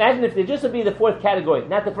imagine if there just would be the fourth category,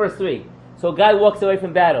 not the first three. So a guy walks away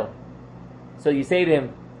from battle. So you say to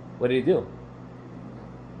him, "What did he do?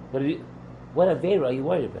 What avera are you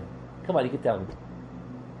worried about? Come on, you can tell me,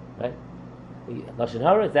 right? Lashon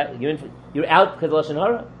hara? Is that you're out because of lashon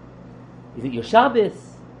hara? Is it your Shabbos?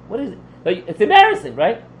 What is it? It's embarrassing,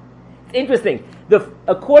 right? It's interesting.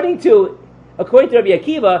 According to Rabbi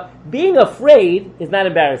Akiva, being afraid is not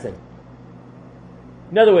embarrassing.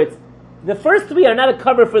 In other words, the first three are not a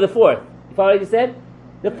cover for the fourth. You follow what I just said?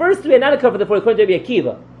 The first three are not a cover for the fourth, according to Rabbi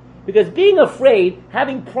Akiva. Because being afraid,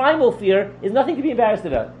 having primal fear, is nothing to be embarrassed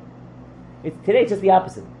about. Today it's just the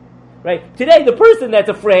opposite. Right? Today the person that's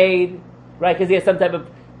afraid, right, because he has some type of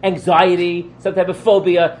anxiety, some type of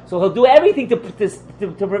phobia, so he'll do everything to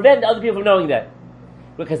prevent other people from knowing that.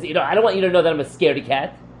 Because, I don't want you to know that I'm a scaredy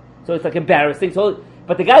cat. So it's like embarrassing.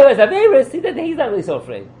 But the guy who has Averis, he's not really so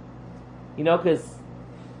afraid. Because,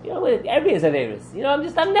 everybody has Averis.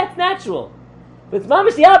 That's natural. But it's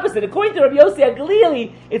mamish the opposite. According to Rabbi Yossi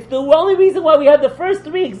Aglili, it's the only reason why we have the first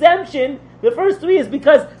three exemption. The first three is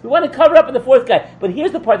because we want to cover up in the fourth guy. But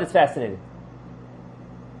here's the part that's fascinating.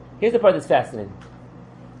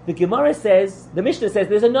 The Gemara says, the Mishnah says,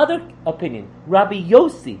 there's another opinion. Rabbi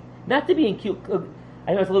Yossi, not to be in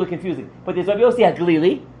I know it's a little bit confusing, but there's Rabbi Yossi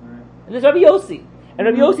Aglili, and there's Rabbi Yossi. And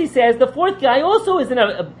Rabbi Yossi says the fourth guy also did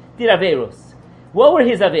Averos. What were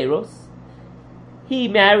his Averos? He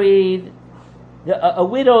married a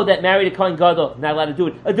widow that married a Kohen Gadol, not allowed to do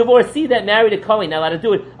it. A divorcee that married a Kohen, not allowed to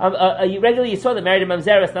do it. A regular Yisrael that married a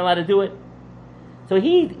Mamzeres, not allowed to do it. So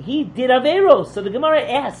he did Averos. So the Gemara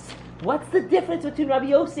asks, what's the difference between Rabbi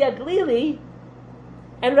Yossi Aglili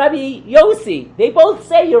and Rabbi Yossi? They both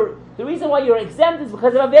say the reason why you're exempt is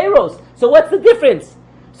because of Averos. So what's the difference?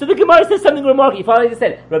 So the Gemara says something remarkable. You follow what I just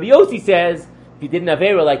said. Rabbi Yossi says, if you did an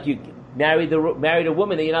Avera, like you married a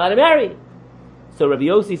woman that you're not allowed to marry. So Rabbi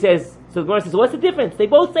Yossi says, so the Gemara says, what's the difference? They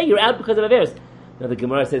both say you're out because of Averos. Now the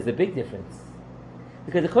Gemara says the big difference.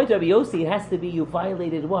 Because according to Rabbi Yossi, it has to be you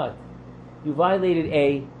violated what? You violated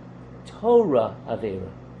a Torah Avera.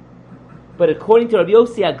 But according to Rabbi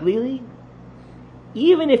Yossi Aglili,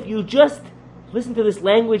 even if you just listen to this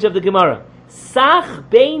language of the Gemara, Sach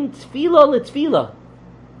bein tefila letefila.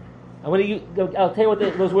 I'll tell you what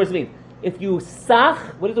those words mean. If you sach,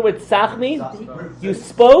 what does the word sach mean? You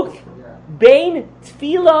spoke bein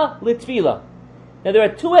tefila letefila. Now there are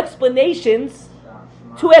two explanations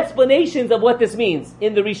of what this means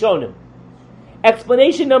in the Rishonim.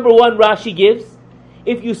 Explanation number one, Rashi gives: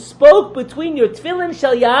 if you spoke between your tefillin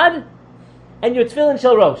shel yad and your tefillin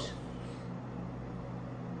shel rosh.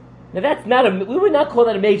 Now that's we would not call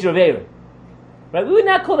that a major avera, right? We would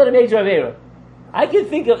not call that a major avera. I can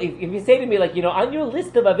think of, if you say to me, like, on your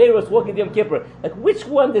list of averos walking Yom Kippur, like, which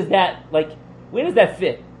one does that, like, where does that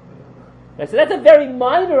fit? Right, so that's a very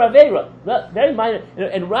minor avera, very minor.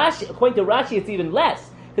 And Rashi, according to Rashi, it's even less.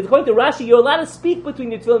 Because according to Rashi, you're allowed to speak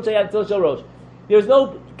between your tefillin shel yad and tefillin shel rosh. There's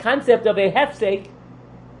no concept of a hefsek,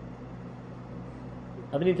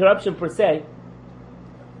 of an interruption per se.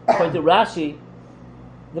 According to Rashi,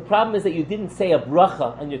 the problem is that you didn't say a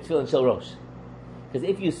bracha on your tefillin shel rosh. Because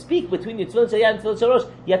if you speak between your tefillin shel yad and tefillin shel rosh,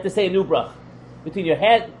 you have to say a new bracha between your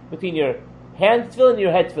hand tefillin and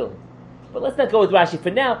your head tefillin. But let's not go with Rashi for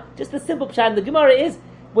now. Just the simple pshat in the Gemara is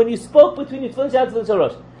when you spoke between your tefillin shel yad and tefillin shel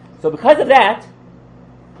rosh. So because of that,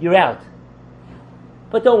 you're out.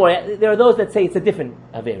 But don't worry, there are those that say it's a different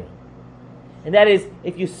avera, and that is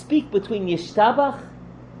if you speak between yishtabach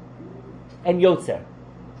and yotzer.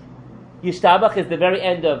 Yishtabach is the very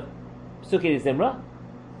end of Psukei Zimra,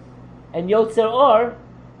 and Yotzer Or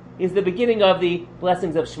is the beginning of the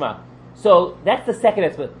blessings of Shema. So that's the second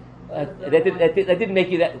explanation. That didn't make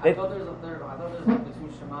you that. I thought there was a third one. I thought there was one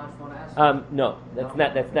between Shema and Shmona Esrei. No, that's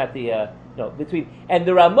not the between. And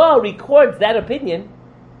the Ramah records that opinion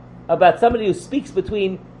about somebody who speaks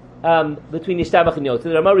between Yishtabach and Yotzer.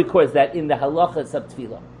 The Ramah records that in the halachas of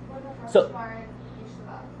Tefillah. So.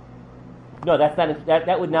 No, that's not.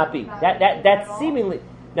 That would not be. That's seemingly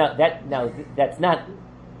that's not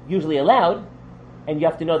usually allowed, and you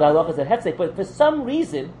have to know the halachas at hefsek. But for some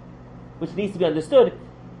reason, which needs to be understood,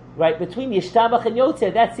 right between yishtabach and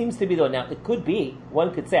yotzer, that seems to be the one. Now it could be.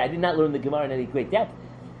 One could say, I did not learn the Gemara in any great depth.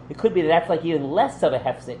 It could be that that's like even less of a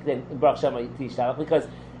hefsek than in Baruch Shema Yishtabach, because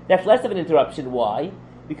that's less of an interruption. Why?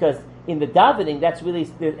 Because in the davening, that's really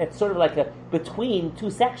it's sort of like a between two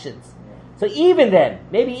sections. So even then,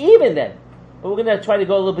 but we're going to try to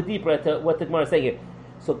go a little bit deeper into what the Gemara is saying here.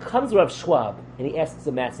 So comes Rav Schwab, and he asks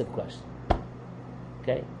a massive question.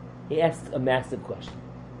 Okay? He asks a massive question.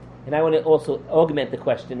 And I want to also augment the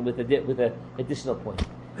question with an additional point.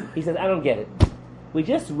 He says, I don't get it. We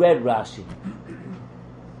just read Rashi.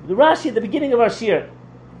 The Rashi at the beginning of our shir,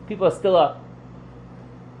 people are still up.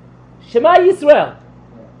 Shema Yisrael.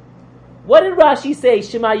 What did Rashi say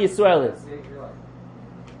Shema Yisrael is?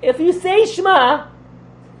 If you say Shema,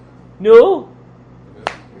 no,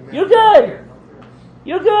 you're good.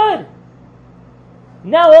 You're good.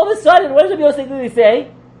 Now all of a sudden, what does Rabbi Yosef Glili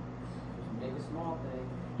say? Make a small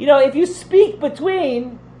thing. If you speak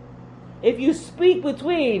between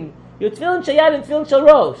your tefillin shel yad and tefillin shel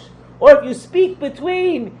rosh, or if you speak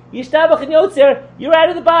between yishtabach and yotzer, you're out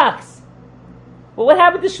of the box. Well, what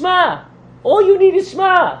happened to Shema? All you need is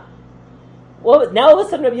Shema. Well, now all of a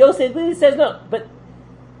sudden Rabbi Yosef Glili says no, but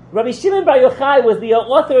Rabbi Shimon Bar Yochai was the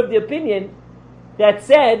author of the opinion that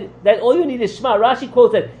said that all you need is Shema. Rashi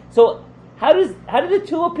quotes it. So how do the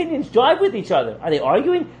two opinions jive with each other? Are they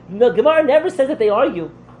arguing? No, Gemara never says that they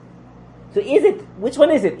argue. So which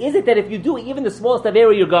one is it? Is it that if you do even the smallest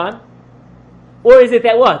avera, you're gone? Or is it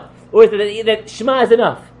that what? Or is it that Shema is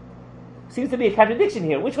enough? Seems to be a contradiction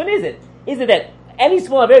here. Which one is it? Is it that any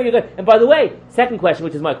small avera, you're gone? And by the way, second question,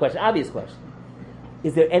 which is my question, obvious question.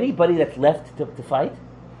 Is there anybody that's left to fight?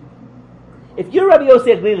 If you're Rabbi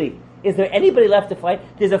Yosef Glili, is there anybody left to fight?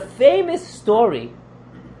 There's a famous story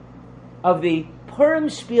of the Purim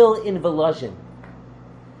Spiel in Volozhin.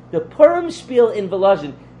 The Purim Spiel in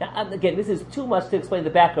Volozhin. Now, again, this is too much to explain the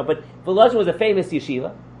background, but Volozhin was a famous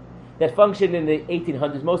yeshiva that functioned in the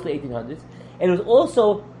 1800s, mostly 1800s, and it was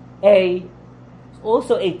also a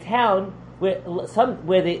town where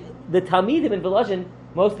the Talmidim in Volozhin,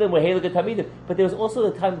 most of them were Heilige Talmidim, but there was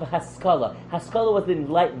also the time of Haskalah. Haskalah was the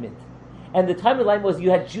Enlightenment. And the time of Enlightenment was you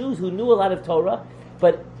had Jews who knew a lot of Torah,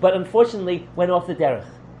 but unfortunately went off the derech.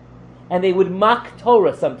 And they would mock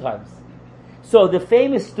Torah sometimes. So the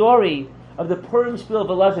famous story of the Purim Spiel of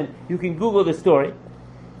Volozhin, you can Google the story,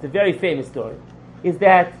 it's a very famous story, is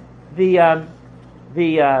that the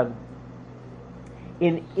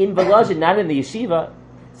in Volozhin, not in the yeshiva,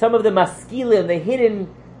 some of the maskilim, the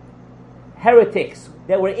hidden heretics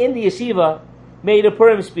that were in the yeshiva, made a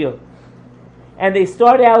Purim spiel. And they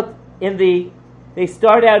start out in the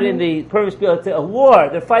Purim spiel. It's a war.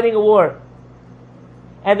 They're fighting a war.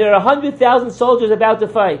 And there are 100,000 soldiers about to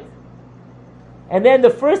fight. And then the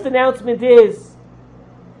first announcement is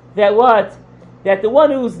that what? That the one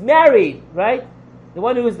who's married, right? The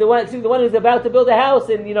one who's about to build a house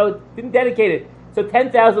and didn't dedicate it. So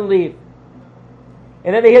 10,000 leave.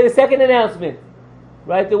 And then they hear the second announcement,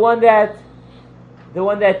 right? The one that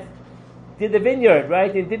did the vineyard,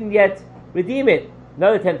 right? And didn't yet redeem it.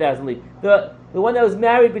 Another 10,000 leave. The one that was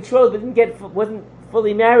married, betrothed, but wasn't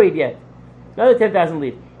fully married yet. Another 10,000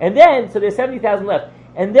 leave. And then, so there's 70,000 left.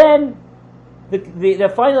 And then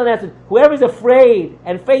the final announcement: whoever's afraid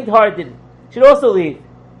and faint-hearted should also leave.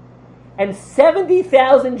 And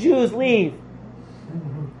 70,000 Jews leave.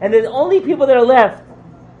 And the only people that are left,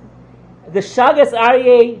 the Shagas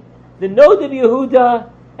Aryeh, the Nodav Yehuda,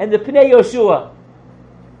 and the Pnei Yoshua.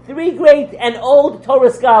 3 great and old Torah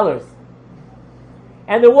scholars.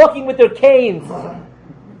 And they're walking with their canes.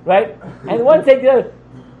 Right? And one said to the other,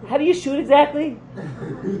 how do you shoot exactly?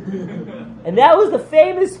 And that was the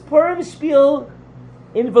famous Purim spiel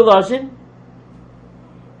in Volozhin.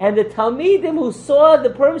 And the Talmidim who saw the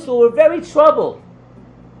Purim spiel were very troubled.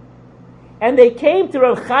 And they came to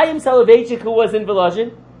Rav Chaim Soloveitchik, who was in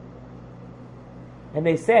Volozhin, and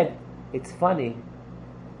they said, it's funny,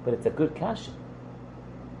 but it's a good kasha.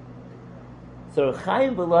 So Rav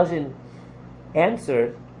Chaim Volozhin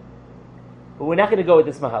answered, but we're not going to go with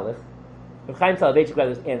this mahalach. Rav Chaim Soloveitchik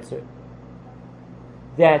rather answered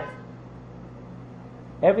that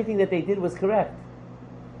everything that they did was correct.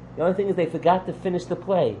 The only thing is they forgot to finish the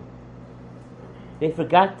play. They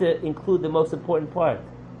forgot to include the most important part.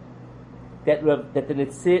 That the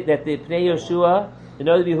Pnei Yoshua, the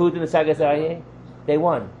Nodav Yehuda, and the Shagas Aryeh, they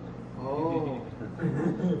won. Oh.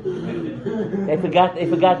 They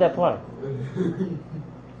forgot that part.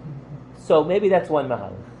 So maybe that's one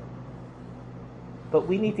mahal. But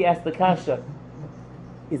we need to ask the kasha: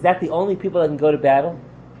 is that the only people that can go to battle?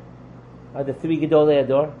 Are the 3 Gedolei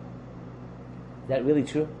Ador? Is that really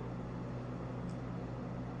true?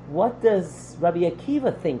 What does Rabbi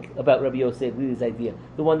Akiva think about Rabbi Yosef Glili's idea,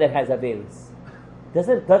 the one that has Averos?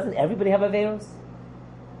 Doesn't everybody have Averos?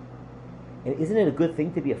 And isn't it a good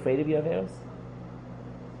thing to be afraid of your Averos?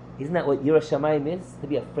 Isn't that what Yiras Shamayim is? To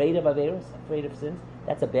be afraid of Averos, afraid of sins?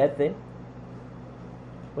 That's a bad thing.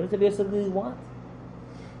 What does Rabbi Yosef Glili want?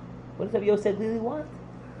 What does Rabbi Yosef Glili want?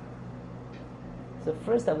 So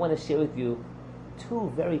first I want to share with you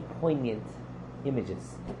 2 very poignant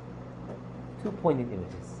images. 2 poignant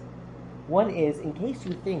images. One is, in case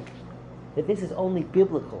you think that this is only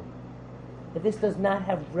biblical, that this does not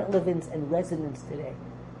have relevance and resonance today.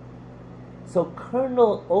 So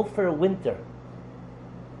Colonel Ofer Winter,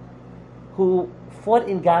 who fought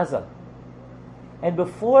in Gaza, and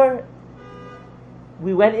before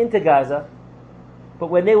we went into Gaza, but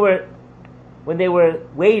when they were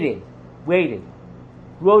waiting,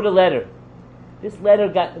 wrote a letter. This letter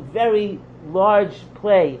got very large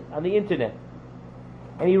play on the internet.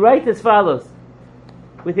 And he writes as follows.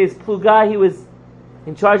 With his pluga, he was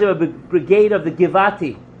in charge of a brigade of the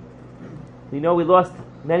Givati. We know we lost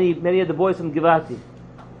many of the boys from Givati.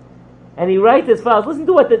 And he writes as follows. Listen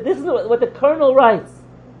to what the colonel writes.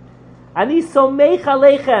 Ani someich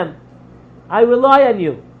aleichem. I rely on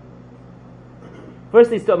you.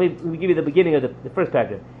 First, let me give you the beginning of the first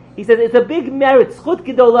paragraph. He says, it's a big merit, zchut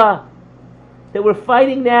gedolah, that we're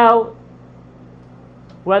fighting now.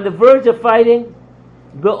 We're on the verge of fighting.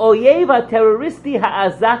 Be'oyev terroristi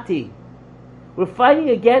ha'azati. We're fighting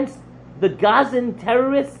against the Gazan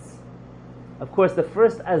terrorists. Of course, the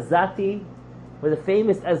first Azati, or the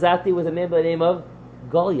famous Azati, was a man by the name of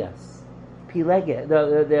Goliath, Pilega,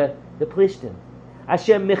 the Plishtim.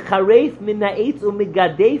 Asher mecharef min ha'etz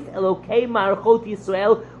u'migadef elokei ma'archot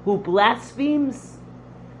Yisrael, who blasphemes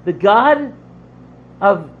the God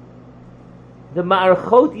of the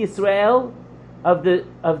Ma'archot Yisrael, of the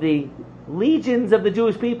legions of the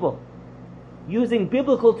Jewish people, using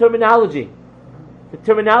biblical terminology, the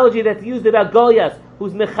terminology that's used about Goliath,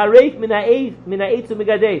 who's mecharef min ha'etz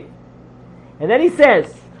u'migadef. And then he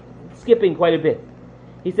says, skipping quite a bit,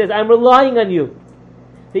 he says, I'm relying on you,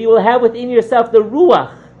 that you will have within yourself the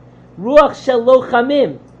ruach shel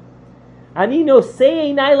lochamim. Ani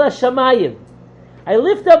nosei einai lashamayim. I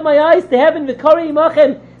lift up my eyes to heaven, v'korei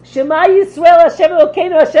imachem, Shema Yisrael Hashem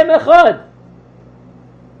Elokeinu Hashem Echad.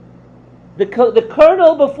 The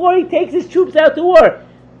colonel, before he takes his troops out to war,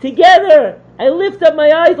 together I lift up my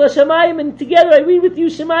eyes, Lashamayim, and together I read with you,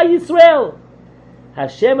 Shema Yisrael.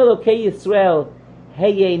 Hashem Elokei Yisrael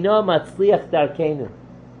Heyeino Matzliach Darkeinu.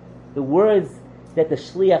 The words that the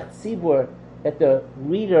Shliach Tzibur, that the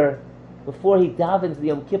reader, before he davens the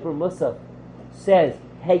Yom Kippur Musaf, says,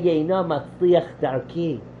 Heyeino Matzliach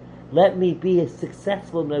Darki. Let me be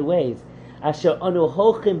successful in my ways. Asher anu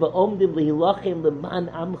holchim ba'omdim lehilachim leman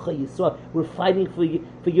amcha Yisrael. We're fighting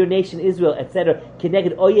for your nation Israel, etc.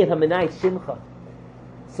 Keneged oyev hamenai shimcha.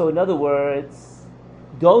 So in other words,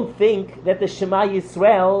 don't think that the Shema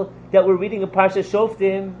Yisrael that we're reading in Parshas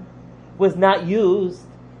Shoftim was not used.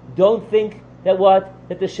 Don't think that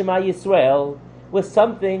the Shema Yisrael was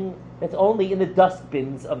something that's only in the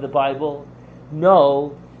dustbins of the Bible.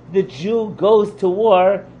 No, the Jew goes to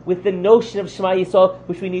war with the notion of Shema Yisrael,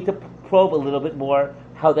 which we need to probe a little bit more,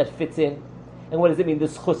 how that fits in. And what does it mean, the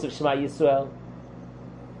schus of Shema Yisrael?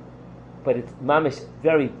 But it's mamish,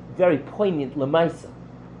 very, very poignant lemaisa.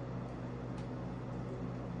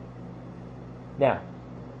 Now,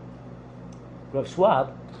 Rav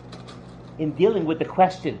Schwab, in dealing with the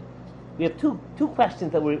question, we have two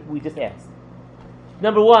questions that we just asked.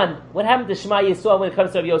 Number one, what happened to Shema Yisrael when it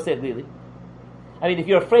comes to Rabbi Yosef Lili? I mean, if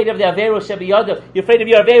you're afraid of the Averos Shebiyadav, you're afraid of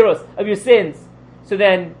your Averos, of your sins, so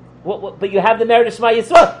then, but you have the merit of Shema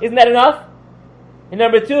Yisrael, isn't that enough? And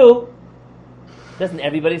number two, doesn't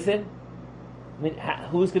everybody sin? I mean,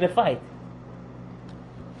 who's going to fight?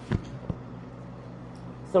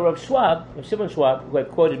 So Rav Shimon Schwab, who I've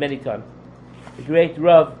quoted many times, the great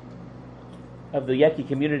Rav of the Yeki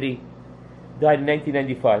community, died in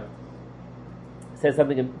 1995, says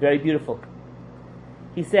something very beautiful.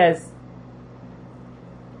 He says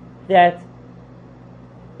that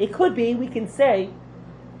it could be, we can say,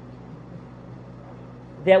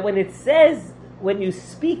 that when it says, when you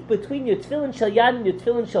speak between your tefillin shel yad and your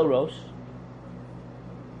tefillin shel rosh,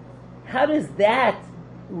 how does that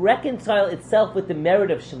reconcile itself with the merit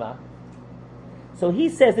of Shema? So he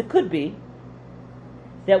says it could be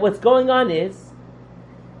that what's going on is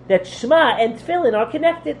that Shema and tefillin are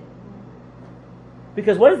connected.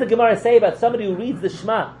 Because what does the Gemara say about somebody who reads the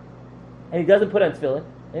Shema and he doesn't put on tefillin?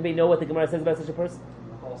 Anybody know what the Gemara says about such a person?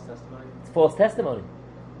 False testimony. It's false testimony.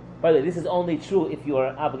 By the way, this is only true if you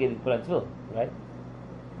are obligated to put on tefillin, right?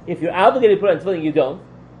 If you're obligated to put on tefillin and you don't,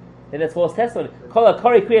 then that's false testimony. Kol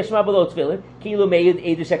hakari kriya shema below tefillin, ki'ilu meyud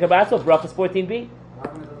eidu sheker baso, brachos 14b.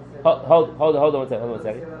 Hold on one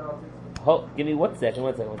second. Give me one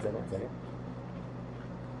second.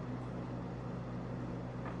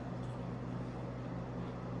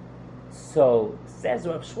 So, says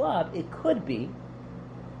Rav Schwab, it could be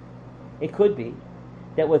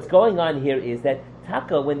that what's going on here is that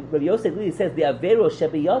Taka, when Rabbi Yosef Lili says the Avero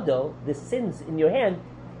Shebiyado, the sins in your hand,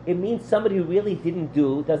 it means somebody who really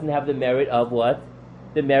doesn't have the merit of what?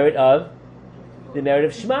 The merit of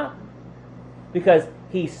Shema. Because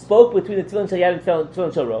he spoke between the Tefillin Shel Yad and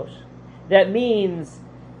Tefillin Shel Rosh. That means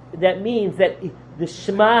that the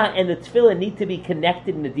Shema and the Tefillin need to be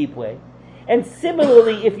connected in a deep way. And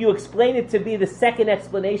similarly, if you explain it to be the second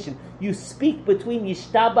explanation, you speak between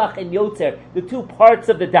Yishtabach and Yotzer, the two parts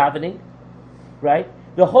of the davening, right?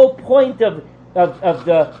 The whole point of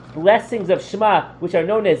the blessings of Shema, which are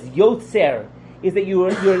known as Yotzer, is that you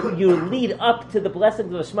lead up to the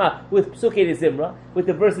blessings of Shema with Psukei de Zimra, with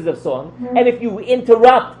the verses of song. Mm-hmm. And if you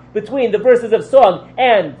interrupt between the verses of song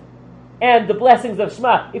and the blessings of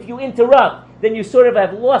Shema, if you interrupt, then you sort of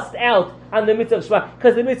have lost out on the mitzvah of Shema,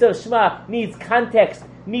 because the mitzvah of Shema needs context,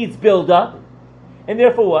 needs build-up. And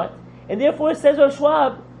therefore what? And therefore, says Rav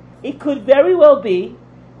Schwab, it could very well be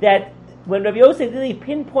that when Rabbi Yosef really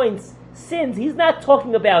pinpoints sins, he's not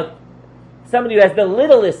talking about somebody who has the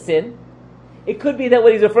littlest sin. It could be that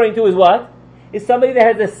what he's referring to is what? Is somebody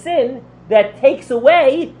that has a sin that takes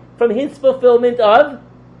away from his fulfillment of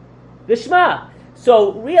the Shema.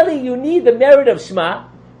 So really you need the merit of Shema.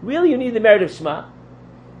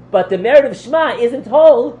 But the merit of Shema isn't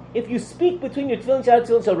whole if you speak between your Tefillin Shel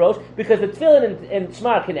Tefillin Shel Rosh, because the Tefillin and Shema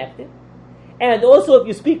are connected. And also if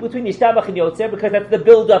you speak between Yishtabach and Yotzer, because that's the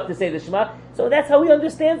build-up to say the Shema. So that's how he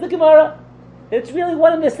understands the Gemara. It's really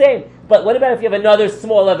one and the same. But what about if you have another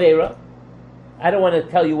small Aveira? I don't want to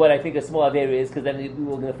tell you what I think a small Aveira is, because then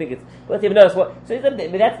we're going to think it's... But if you have another small... So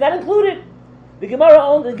that's not included. The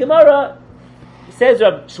Gemara says,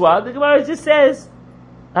 Rav Schwab, the Gemara just says,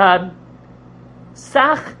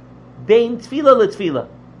 Sach bein tefillah letefillah.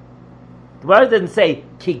 The Gemara doesn't say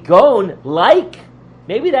kigon, like.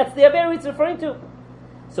 Maybe that's the Aveira it's referring to.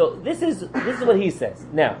 So this is what he says.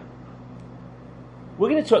 Now, I'm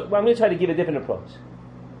going to try to give a different approach.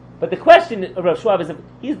 But the question of Rav Schwab is,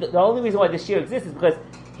 the only reason why this year exists is because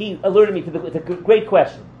he alerted me to the great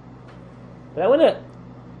question. But I want to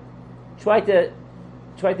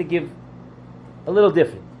try to give a little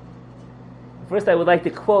different. First, I would like to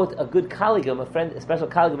quote a good colleague, a friend, a special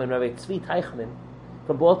colleague of mine, Rabbi Tzvi Teichman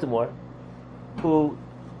from Baltimore,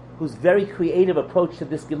 whose very creative approach to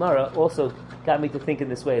this Gemara also got me to think in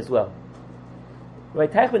this way as well.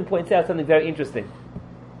 Rabbi Teichman points out something very interesting.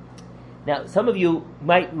 Now, some of you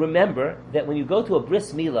might remember that when you go to a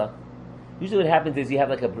bris milah, usually what happens is you have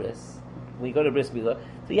like a bris. When you go to a bris milah,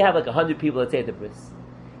 so you have like 100 people, let's say, at the bris.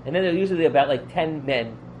 And then there are usually about like 10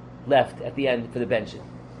 men left at the end for the benching,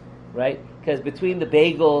 right? Because between the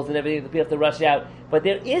bagels and everything, the people have to rush out. But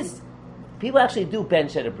people actually do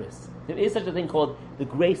bench at a bris. There is such a thing called the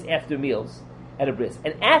grace after meals at a bris.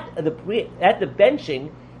 And at the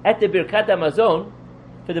benching, at the Birkat HaMazon,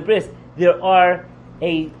 for the bris, there are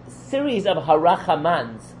a series of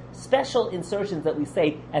harachamans, special insertions that we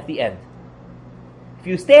say at the end. If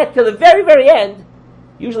you stay till the very, very end,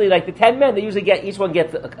 usually like the 10 men, each one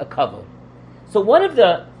gets a cover. So one of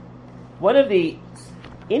the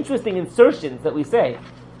interesting insertions that we say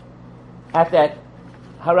at that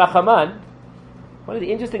harachaman, one of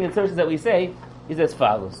the interesting insertions that we say is as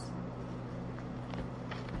follows.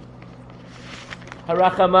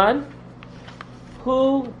 Harachaman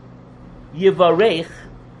hu yivarech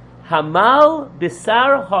hamal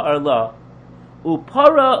bisar ha'arla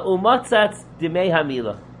upara umatzatz dimei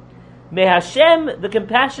hamila. May Hashem, the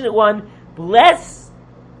compassionate one, bless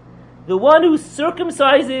the one who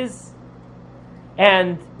circumcises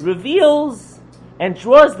and reveals and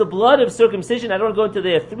draws the blood of circumcision. I don't want to go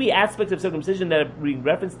into the 3 aspects of circumcision that are being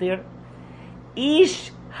referenced here.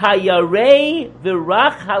 Ish hayarei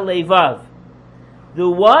v'rach halevav. The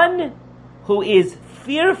one who is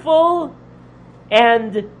fearful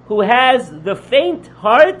and who has the faint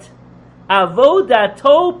heart,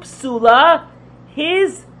 avodato psula,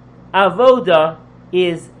 his avoda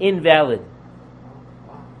is invalid.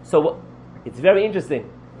 So it's very interesting.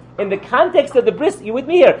 In the context of the bris, you with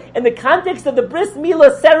me here? In the context of the bris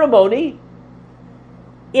milah ceremony,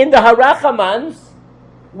 in the harachamans,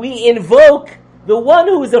 we invoke the one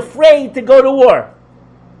who is afraid to go to war.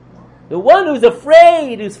 The one who's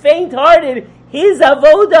afraid, who's faint-hearted, his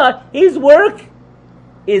avoda, his work,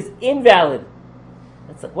 is invalid.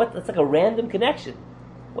 That's like a random connection.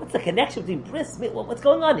 What's the connection between bris milah? What's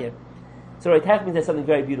going on here? So Rabbi Teichman says something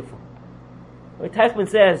very beautiful. Rabbi Teichman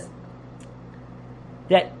says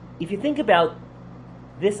that if you think about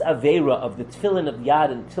this Aveira of the tefillin of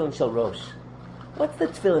Yad and tefillin Shel Rosh, what's the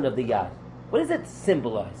tefillin of the Yad? What does it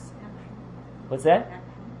symbolize? What's that?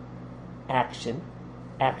 Action.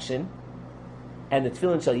 And the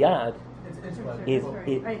tefillin Shel Yad is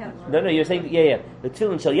no, you're saying, the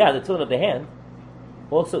tefillin Shel Yad, the tefillin of the hand,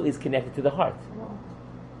 also is connected to the heart.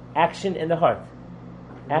 Action and the heart.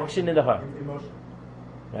 Action in the heart. Emotion.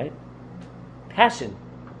 Right? Passion.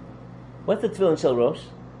 What's the tefillin Shel Rosh?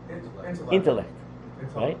 Intellect.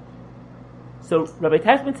 Right? So Rabbi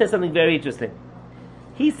Teichman says something very interesting.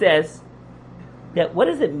 He says that what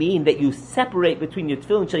does it mean that you separate between your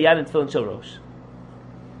tefillin Shel Yad and tefillin Shel Rosh?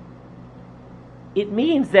 It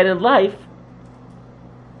means that in life,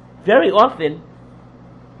 very often,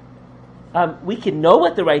 we can know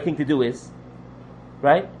what the right thing to do is,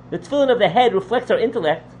 right? The tefillin of the head reflects our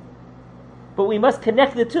intellect, but we must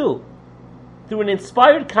connect the two through an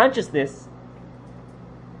inspired consciousness.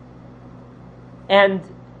 And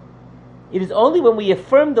it is only when we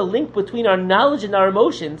affirm the link between our knowledge and our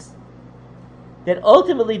emotions that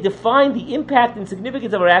ultimately define the impact and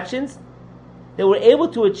significance of our actions that we're able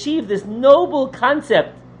to achieve this noble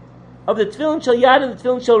concept of the tefillin Shel Yad and the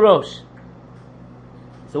tefillin Shel Rosh.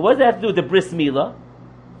 So what does that have to do with the bris milah?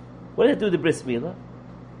 What does it do with the bris milah?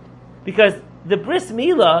 Because the bris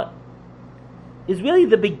milah is really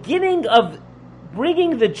the beginning of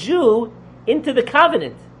bringing the Jew into the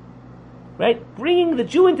covenant. Right? Bringing the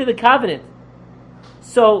Jew into the covenant.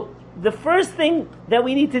 So the first thing that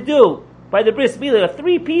we need to do by the bris milah are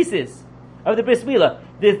 3 pieces of the bris milah.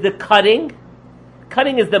 There's the cutting.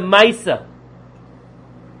 Cutting is the maisa.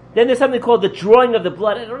 Then there's something called the drawing of the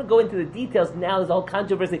blood. I don't want to go into the details now, there's a whole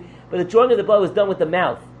controversy, but the drawing of the blood was done with the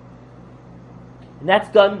mouth. And that's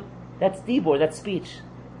dibur, that's speech.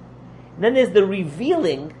 And then there's the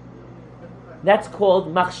revealing, that's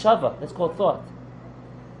called machshava, that's called thought.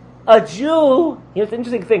 A Jew, here's an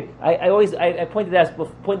interesting thing, I pointed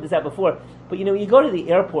this out before, but when you go to the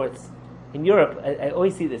airports in Europe, I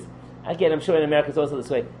always see this. Again, I'm sure in America it's also this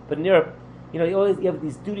way, but in Europe, you have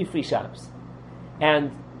these duty-free shops,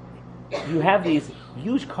 and you have these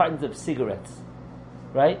huge cartons of cigarettes,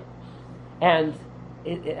 right? And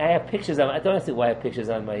I have pictures I don't know why I have pictures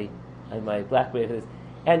on my BlackBerry for this,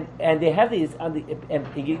 and they have these on the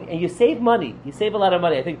and you save money. You save a lot of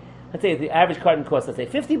money. I think, let's say the average carton costs, let's say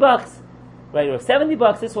 $50. right? Or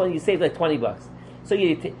 $70. This one you save like $20. So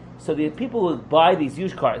so the people who buy these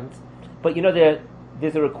huge cartons, but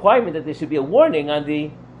there's a requirement that there should be a warning on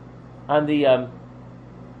the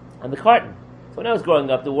carton. So when I was growing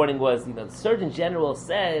up, the warning was, the Surgeon General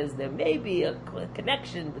says there may be a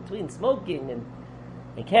connection between smoking and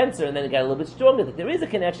cancer, and then it got a little bit stronger that there is a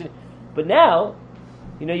connection. But now,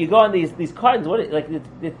 you go on these cartons.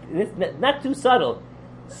 It's not too subtle.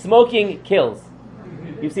 Smoking kills.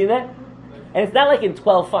 You've seen that, and it's not like in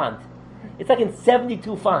 12 font. It's like in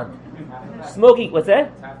 72 font. Smoking. What's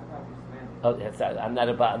that? Oh, I'm not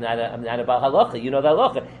about halacha. You know the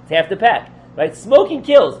halacha. It's half the pack, right? Smoking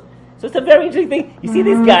kills. So it's a very interesting thing. You see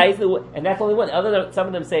these guys, and that's only one. Some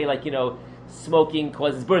of them say smoking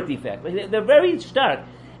causes birth defect. They're very stark.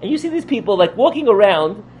 And you see these people walking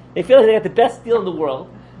around. They feel like they have the best deal in the world,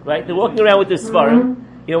 right? They're walking around with their svarim,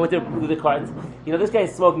 with their cartons. This guy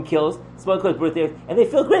is smoking kills, smoking causes birth defect, and they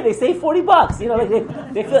feel great. They save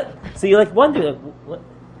 $40. They feel. So you're wondering,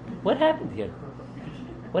 what happened here?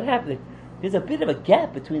 What happened? There's a bit of a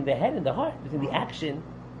gap between the head and the heart, between the action,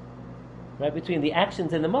 right? Between the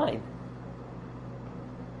actions and the mind.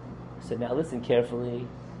 So now listen carefully.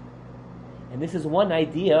 And this is one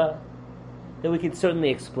idea that we can certainly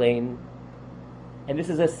explain. And this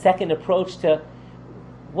is a second approach to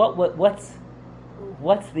what's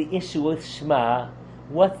the issue with Shema?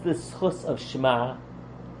 What's the schus of Shema?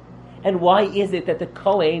 And why is it that the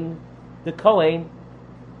Kohen,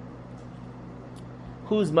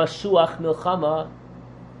 who's Mashuach Milchama,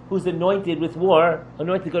 who's anointed with war,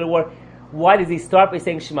 anointed to go to war, why does he start by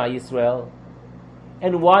saying Shema Yisrael?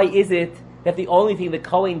 And why is it that the only thing the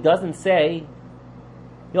Kohen doesn't say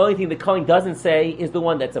is the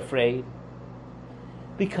one that's afraid?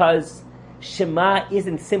 Because Shema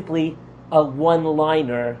isn't simply a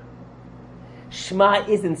one-liner. Shema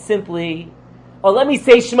isn't simply, let me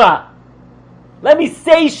say Shema. Let me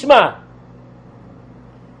say Shema.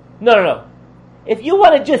 No. If you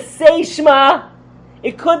want to just say Shema,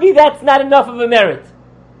 it could be that's not enough of a merit.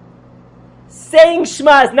 Saying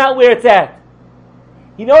Shema is not where it's at.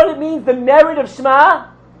 You know what it means, the merit of Shema?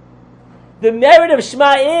 The merit of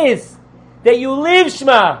Shema is that you live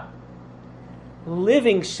Shema.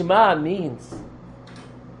 Living Shema means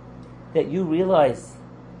that you realize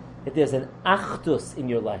that there's an achdus in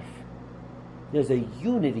your life. There's a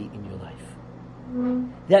unity in your life.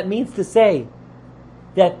 That means to say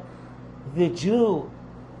that the Jew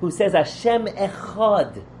who says Hashem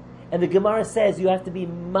Echad, and the Gemara says you have to be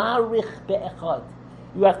marich be'echad.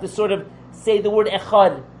 You have to sort of say the word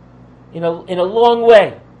Echad in a long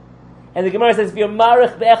way. And the Gemara says if you're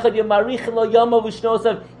marich be'echad, you're marich lo yama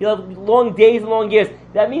v'shnosav, you'll have long days and long years.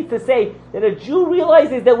 That means to say that a Jew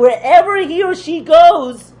realizes that wherever he or she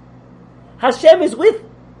goes, Hashem is with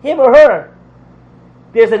him or her.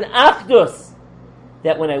 There's an achdus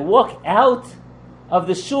that when I walk out of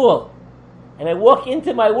the shul, and I walk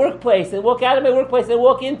into my workplace, and walk out of my workplace, and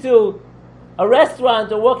walk into a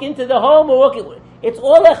restaurant, or walk into the home, it's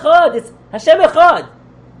all echad, it's Hashem echad.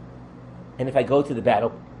 And if I go to the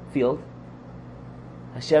battlefield,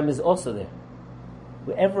 Hashem is also there.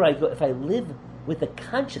 Wherever I go, if I live with a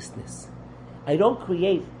consciousness, I don't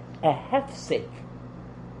create a hefsek,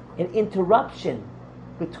 an interruption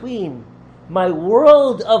between my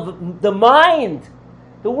world of the mind,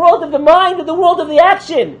 the world of the mind and the world of the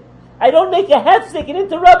action. I don't make a hefsek, an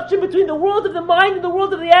interruption between the world of the mind and the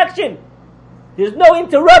world of the action. There's no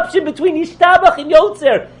interruption between Yishtabach and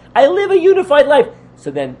Yotzer. I live a unified life. So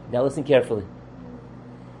then, now listen carefully.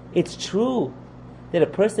 It's true that a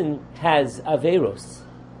person has Averos.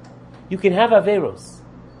 You can have Averos.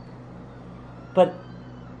 But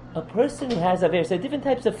a person who has Averos, there are different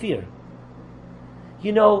types of fear.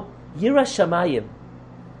 Yira Shamayim,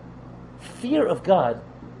 fear of God,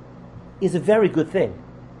 is a very good thing.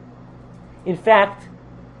 In fact,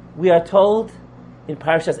 we are told in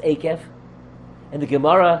Parshas Eikev, and the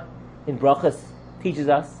Gemara in Brachas teaches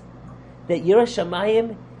us, that Yira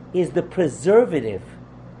Shamayim is the preservative.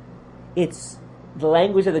 It's the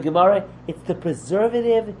language of the Gemara, it's the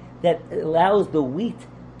preservative that allows the wheat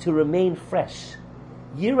to remain fresh.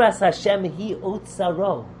 Yiras Hashem hi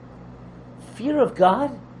otzaro. Fear of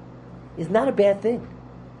God is not a bad thing.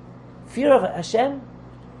 Fear of Hashem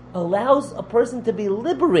allows a person to be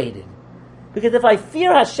liberated. Because if I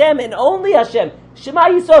fear Hashem and only Hashem, Shema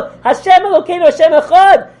Yisrael, Hashem Elokeinu, Hashem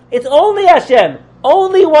Echad, it's only Hashem,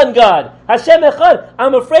 only one God, Hashem Echad,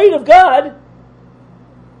 I'm afraid of God,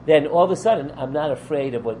 then all of a sudden I'm not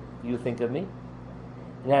afraid of what you think of me.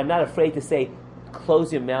 And I'm not afraid to say,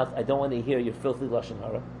 close your mouth, I don't want to hear your filthy Lashon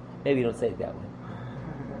Hara. Maybe you don't say it that way.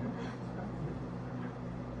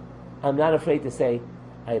 I'm not afraid to say,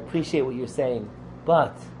 I appreciate what you're saying,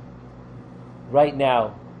 but right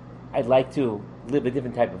now, I'd like to live a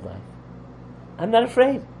different type of life. I'm not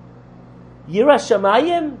afraid. Yira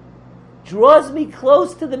Shamayim draws me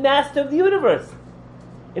close to the Master of the universe.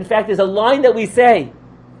 In fact, there's a line that we say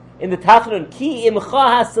in the Tachnun, Ki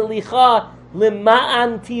imcha hasalicha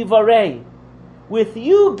lima'an tivarei. With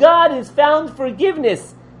you, God, is found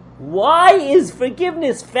forgiveness. Why is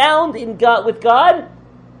forgiveness found in God with God?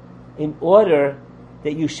 In order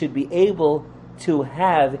that you should be able to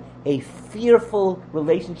have a fearful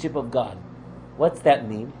relationship of God. What's that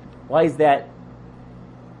mean? Why is that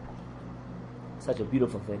such a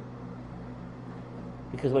beautiful thing?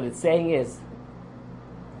 Because what it's saying is,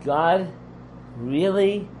 God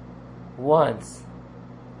really wants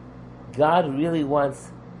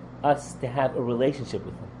us to have a relationship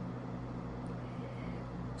with Him.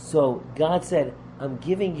 So God said, I'm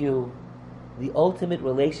giving you the ultimate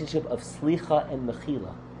relationship of slicha and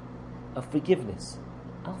mechila, of forgiveness.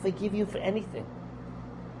 I'll forgive you for anything.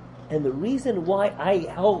 And the reason why I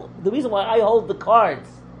hold the cards,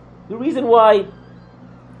 the reason why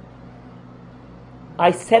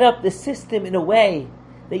I set up the system in a way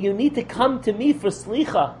that you need to come to me for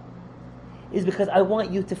slicha is because I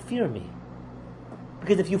want you to fear me.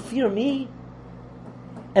 Because if you fear me,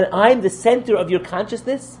 and I'm the center of your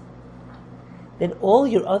consciousness, then all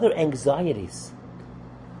your other anxieties,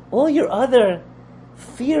 all your other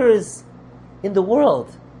fears in the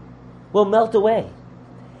world will melt away.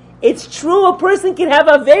 It's true, a person can have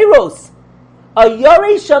averos, a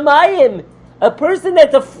yarei shamayim, a person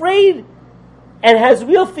that's afraid and has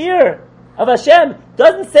real fear of Hashem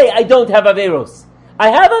doesn't say, I don't have averos. I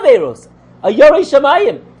have averos, a yarei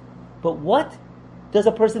shamayim. But what does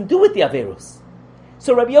a person do with the averos?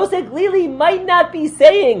 So Rabbi Yosef Glili might not be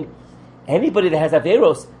saying, anybody that has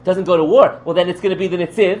averos doesn't go to war. Well, then it's going to be the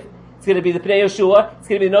Netziv, it's going to be the Pnei Yeshua, it's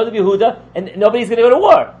going to be the Nodav Yehuda, and nobody's going to go to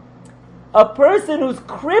war. A person who's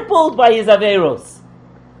crippled by his averos,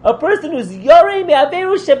 a person who's yorei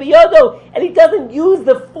me'averos shebiyodo, and he doesn't use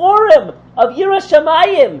the forum of Yira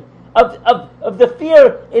Shamayim, of the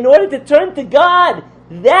fear, in order to turn to God,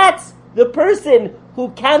 that's the person who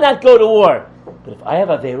cannot go to war. But if I have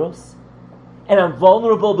averos, and I'm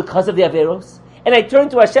vulnerable because of the averos, and I turn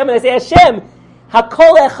to Hashem and I say, Hashem,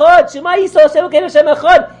 Hakol Echad, Shema Yisrael, Hashem Elokeinu, Hashem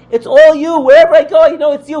Echad. It's all you. Wherever I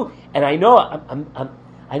go, it's you. And I know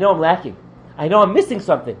I'm lacking. I know I'm missing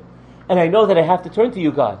something, and I know that I have to turn to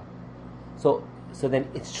you, God. So then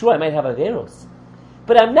it's true. I might have averos,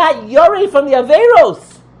 but I'm not yorei from the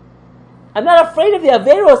averos. I'm not afraid of the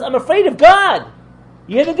averos. I'm afraid of God.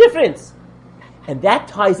 You hear the difference? And that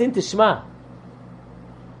ties into Shema.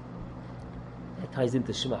 Ties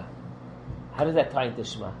into Shema. How does that tie into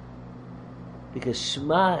Shema? Because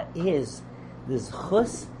Shema is the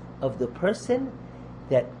zchus of the person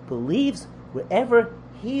that believes wherever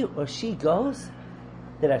he or she goes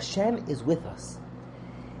that Hashem is with us.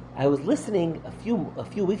 I was listening a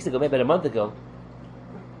few weeks ago, maybe about a month ago,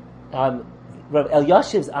 Rabbi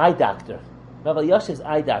Elyashiv's eye doctor. Rabbi Elyashiv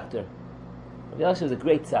was a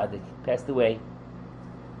great tzaddik, passed away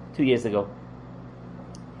 2 years ago.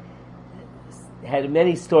 Had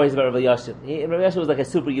many stories about Rabbi Elyashiv. Rabbi Elyashiv was like a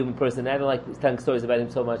superhuman person. I don't like telling stories about him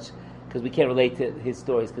so much because we can't relate to his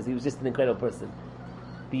stories, because he was just an incredible person,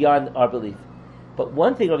 beyond our belief. But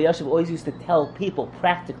one thing Rabbi Elyashiv always used to tell people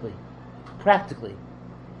practically,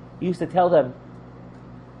 he used to tell them,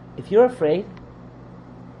 if you're afraid,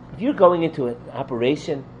 if you're going into an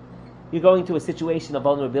operation, you're going to a situation of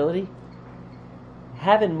vulnerability,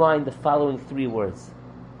 have in mind the following 3 words.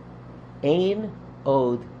 Ein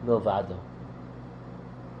od milvado.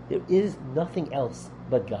 There is nothing else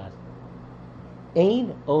but God.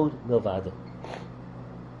 Ein od milvado.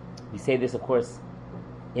 We say this, of course,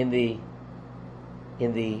 in the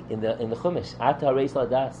Chumash. Ata reis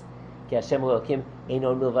ladas ki Hashem Elokim ein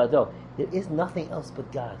od milvado. There is nothing else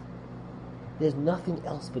but God. There's nothing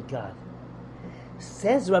else but God.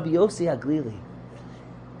 Says Rabbi Yossi Haglili,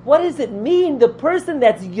 what does it mean, the person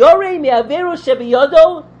that's yorei me'averos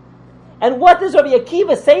shebiyodo? And what does Rabbi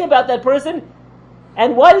Akiva say about that person?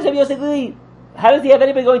 And why does Rabbi Yossi Haglili, how does he have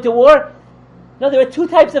anybody going to war? No, there are 2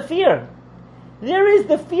 types of fear. There is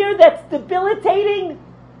the fear that's debilitating,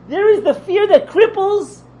 there is the fear that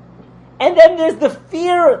cripples, and then there's the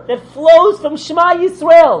fear that flows from Shema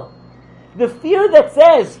Yisrael. The fear that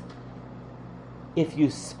says, if you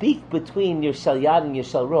speak between your Shal Yad and your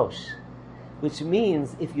Shal Rosh, which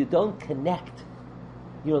means if you don't connect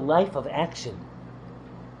your life of action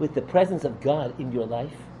with the presence of God in your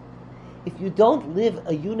life, if you don't live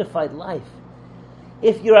a unified life,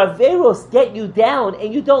 if your averos get you down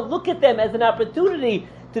and you don't look at them as an opportunity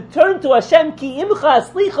to turn to Hashem, ki imcha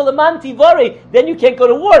aslicha leman tivare, then you can't go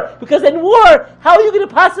to war. Because in war, how are you going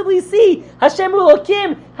to possibly see Hashem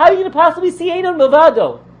Elokim? How are you going to possibly see Einon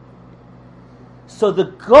Mavado? So the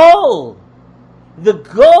goal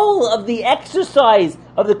of the exercise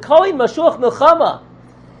of the Kohen Mashuach Milchama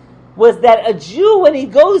was that a Jew, when he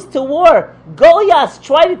goes to war, Goliath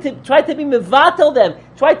tried to be mevatel them,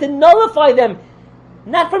 tried to nullify them,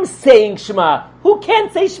 not from saying Shema. Who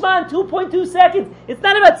can't say Shema in 2.2 seconds? It's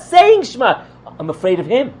not about saying Shema. I'm afraid of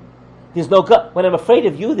him. There's no God. When I'm afraid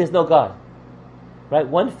of you, there's no God. Right?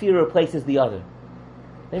 One fear replaces the other.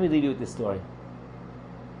 Let me leave you with this story.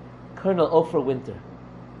 Colonel Ofer Winter,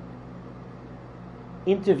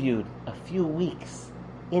 interviewed a few weeks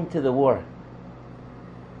into the war.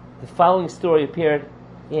 The following story appeared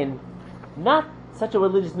in not such a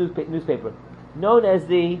religious newspaper, known as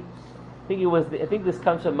I think this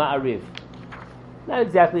comes from Ma'ariv. Not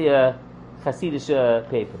exactly a Hasidic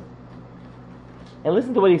paper. And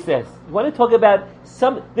listen to what he says. You want to talk about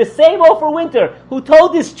the same Ofer Winter who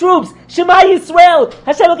told his troops, Shema Yisrael,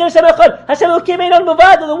 Hashem Elokeinu Hashem Echad, Hashem Elokim Einon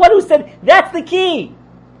Mavado, the one who said, that's the key.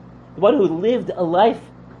 The one who lives a life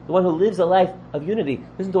of unity.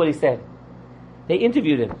 Listen to what he said. They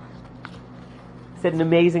interviewed him. He said an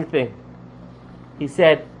amazing thing. He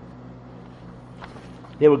said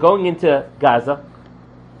they were going into Gaza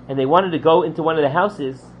and they wanted to go into one of the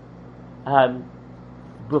houses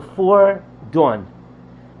before dawn,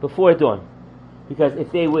 because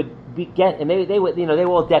if they would they were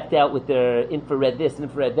all decked out with their infrared this and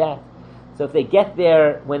infrared that. So if they get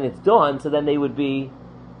there when it's dawn, so then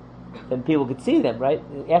then people could see them, right?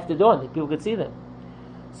 After dawn, people could see them.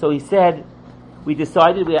 So he said, we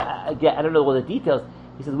decided, I don't know all the details,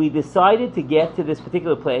 he said, we decided to get to this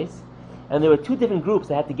particular place, and there were two different groups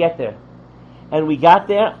that had to get there. And we got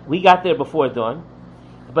there before dawn,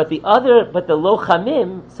 but the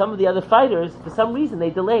lochamim, some of the other fighters, for some reason they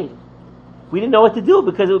delayed. We didn't know what to do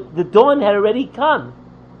because the dawn had already come.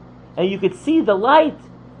 And you could see the light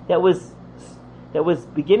that was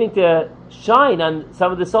beginning to shine on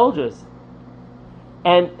some of the soldiers.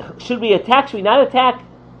 And should we attack? Should we not attack?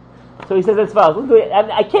 So he says as follows.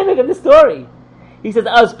 I can't make up the story. He says,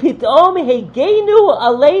 "Az pitom hegeinu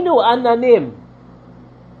aleinu ananim."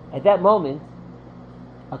 At that moment,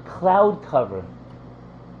 a cloud cover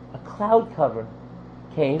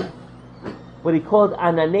came, what he called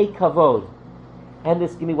ananei kavod. And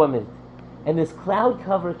give me 1 minute. And this cloud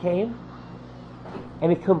cover came,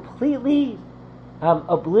 and it completely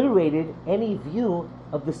obliterated any view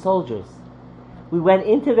of the soldiers. We went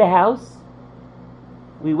into the house.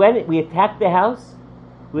 We attacked the house.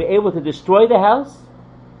 We were able to destroy the house.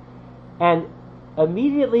 And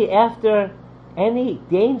immediately after any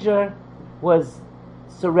danger was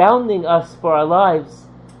surrounding us for our lives,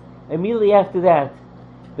 immediately after that,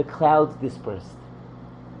 the clouds dispersed.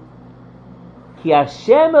 Ki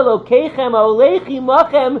Hashem Elokeichem ha'olechi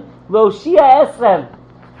machem loshia esrem.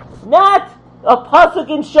 Not a pasuk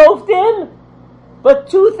in Shoftim, but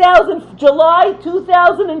July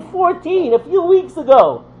 2014, a few weeks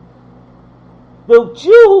ago. The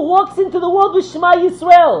Jew who walks into the world with Shema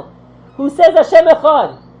Yisrael, who says Hashem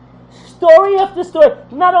Echad. Story after story.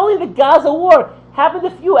 Not only the Gaza war happened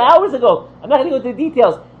a few hours ago. I'm not going to go into the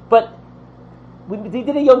details, but they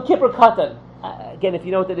did a Yom Kippur Katan. Again, if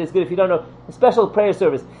you know what that is, good. If you don't know, a special prayer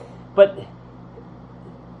service. But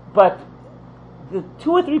the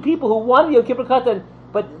 2 or 3 people who wanted Yom Kippur Katan,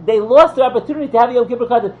 but they lost their opportunity to have Yom Kippur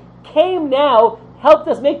Katan, came now, helped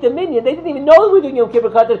us make the minyan. They didn't even know we were doing Yom Kippur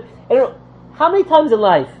Katan. And how many times in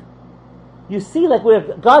life you see like where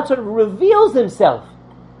God sort of reveals Himself,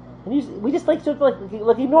 and we just like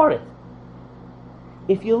ignore it.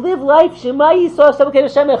 If you live life Shema Yisrael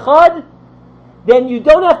Hashem Echad, then you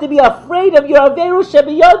don't have to be afraid of your Averos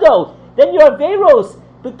Shebiyado. Then your Averos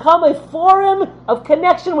become a forum of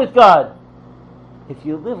connection with God. If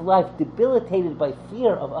you live life debilitated by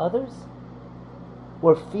fear of others,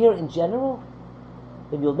 or fear in general,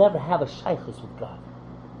 then you'll never have a shaychus with God.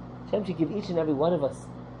 Hashem should give each and every one of us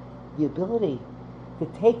the ability to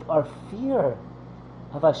take our fear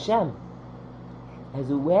of Hashem as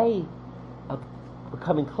a way of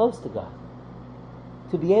becoming close to God.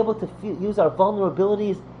 To be able to use our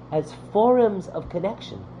vulnerabilities as forums of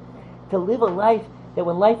connection. To live a life that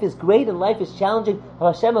when life is great and life is challenging,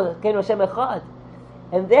 Hashem Echad.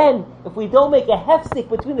 And then, if we don't make a hefstik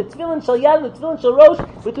between the tefillin shel yad and the tefillin shel rosh,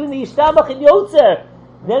 between the yishtabach and yotzer,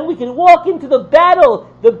 then we can walk into the battle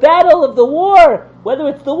of the war, whether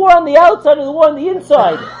it's the war on the outside or the war on the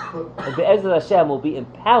inside. And Be'ezrat Hashem will be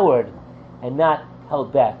empowered and not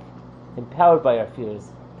held back, empowered by our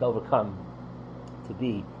fears to overcome, to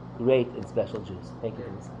be great and special Jews. Thank you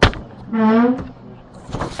for this.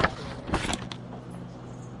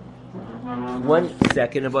 One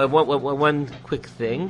second, one quick thing.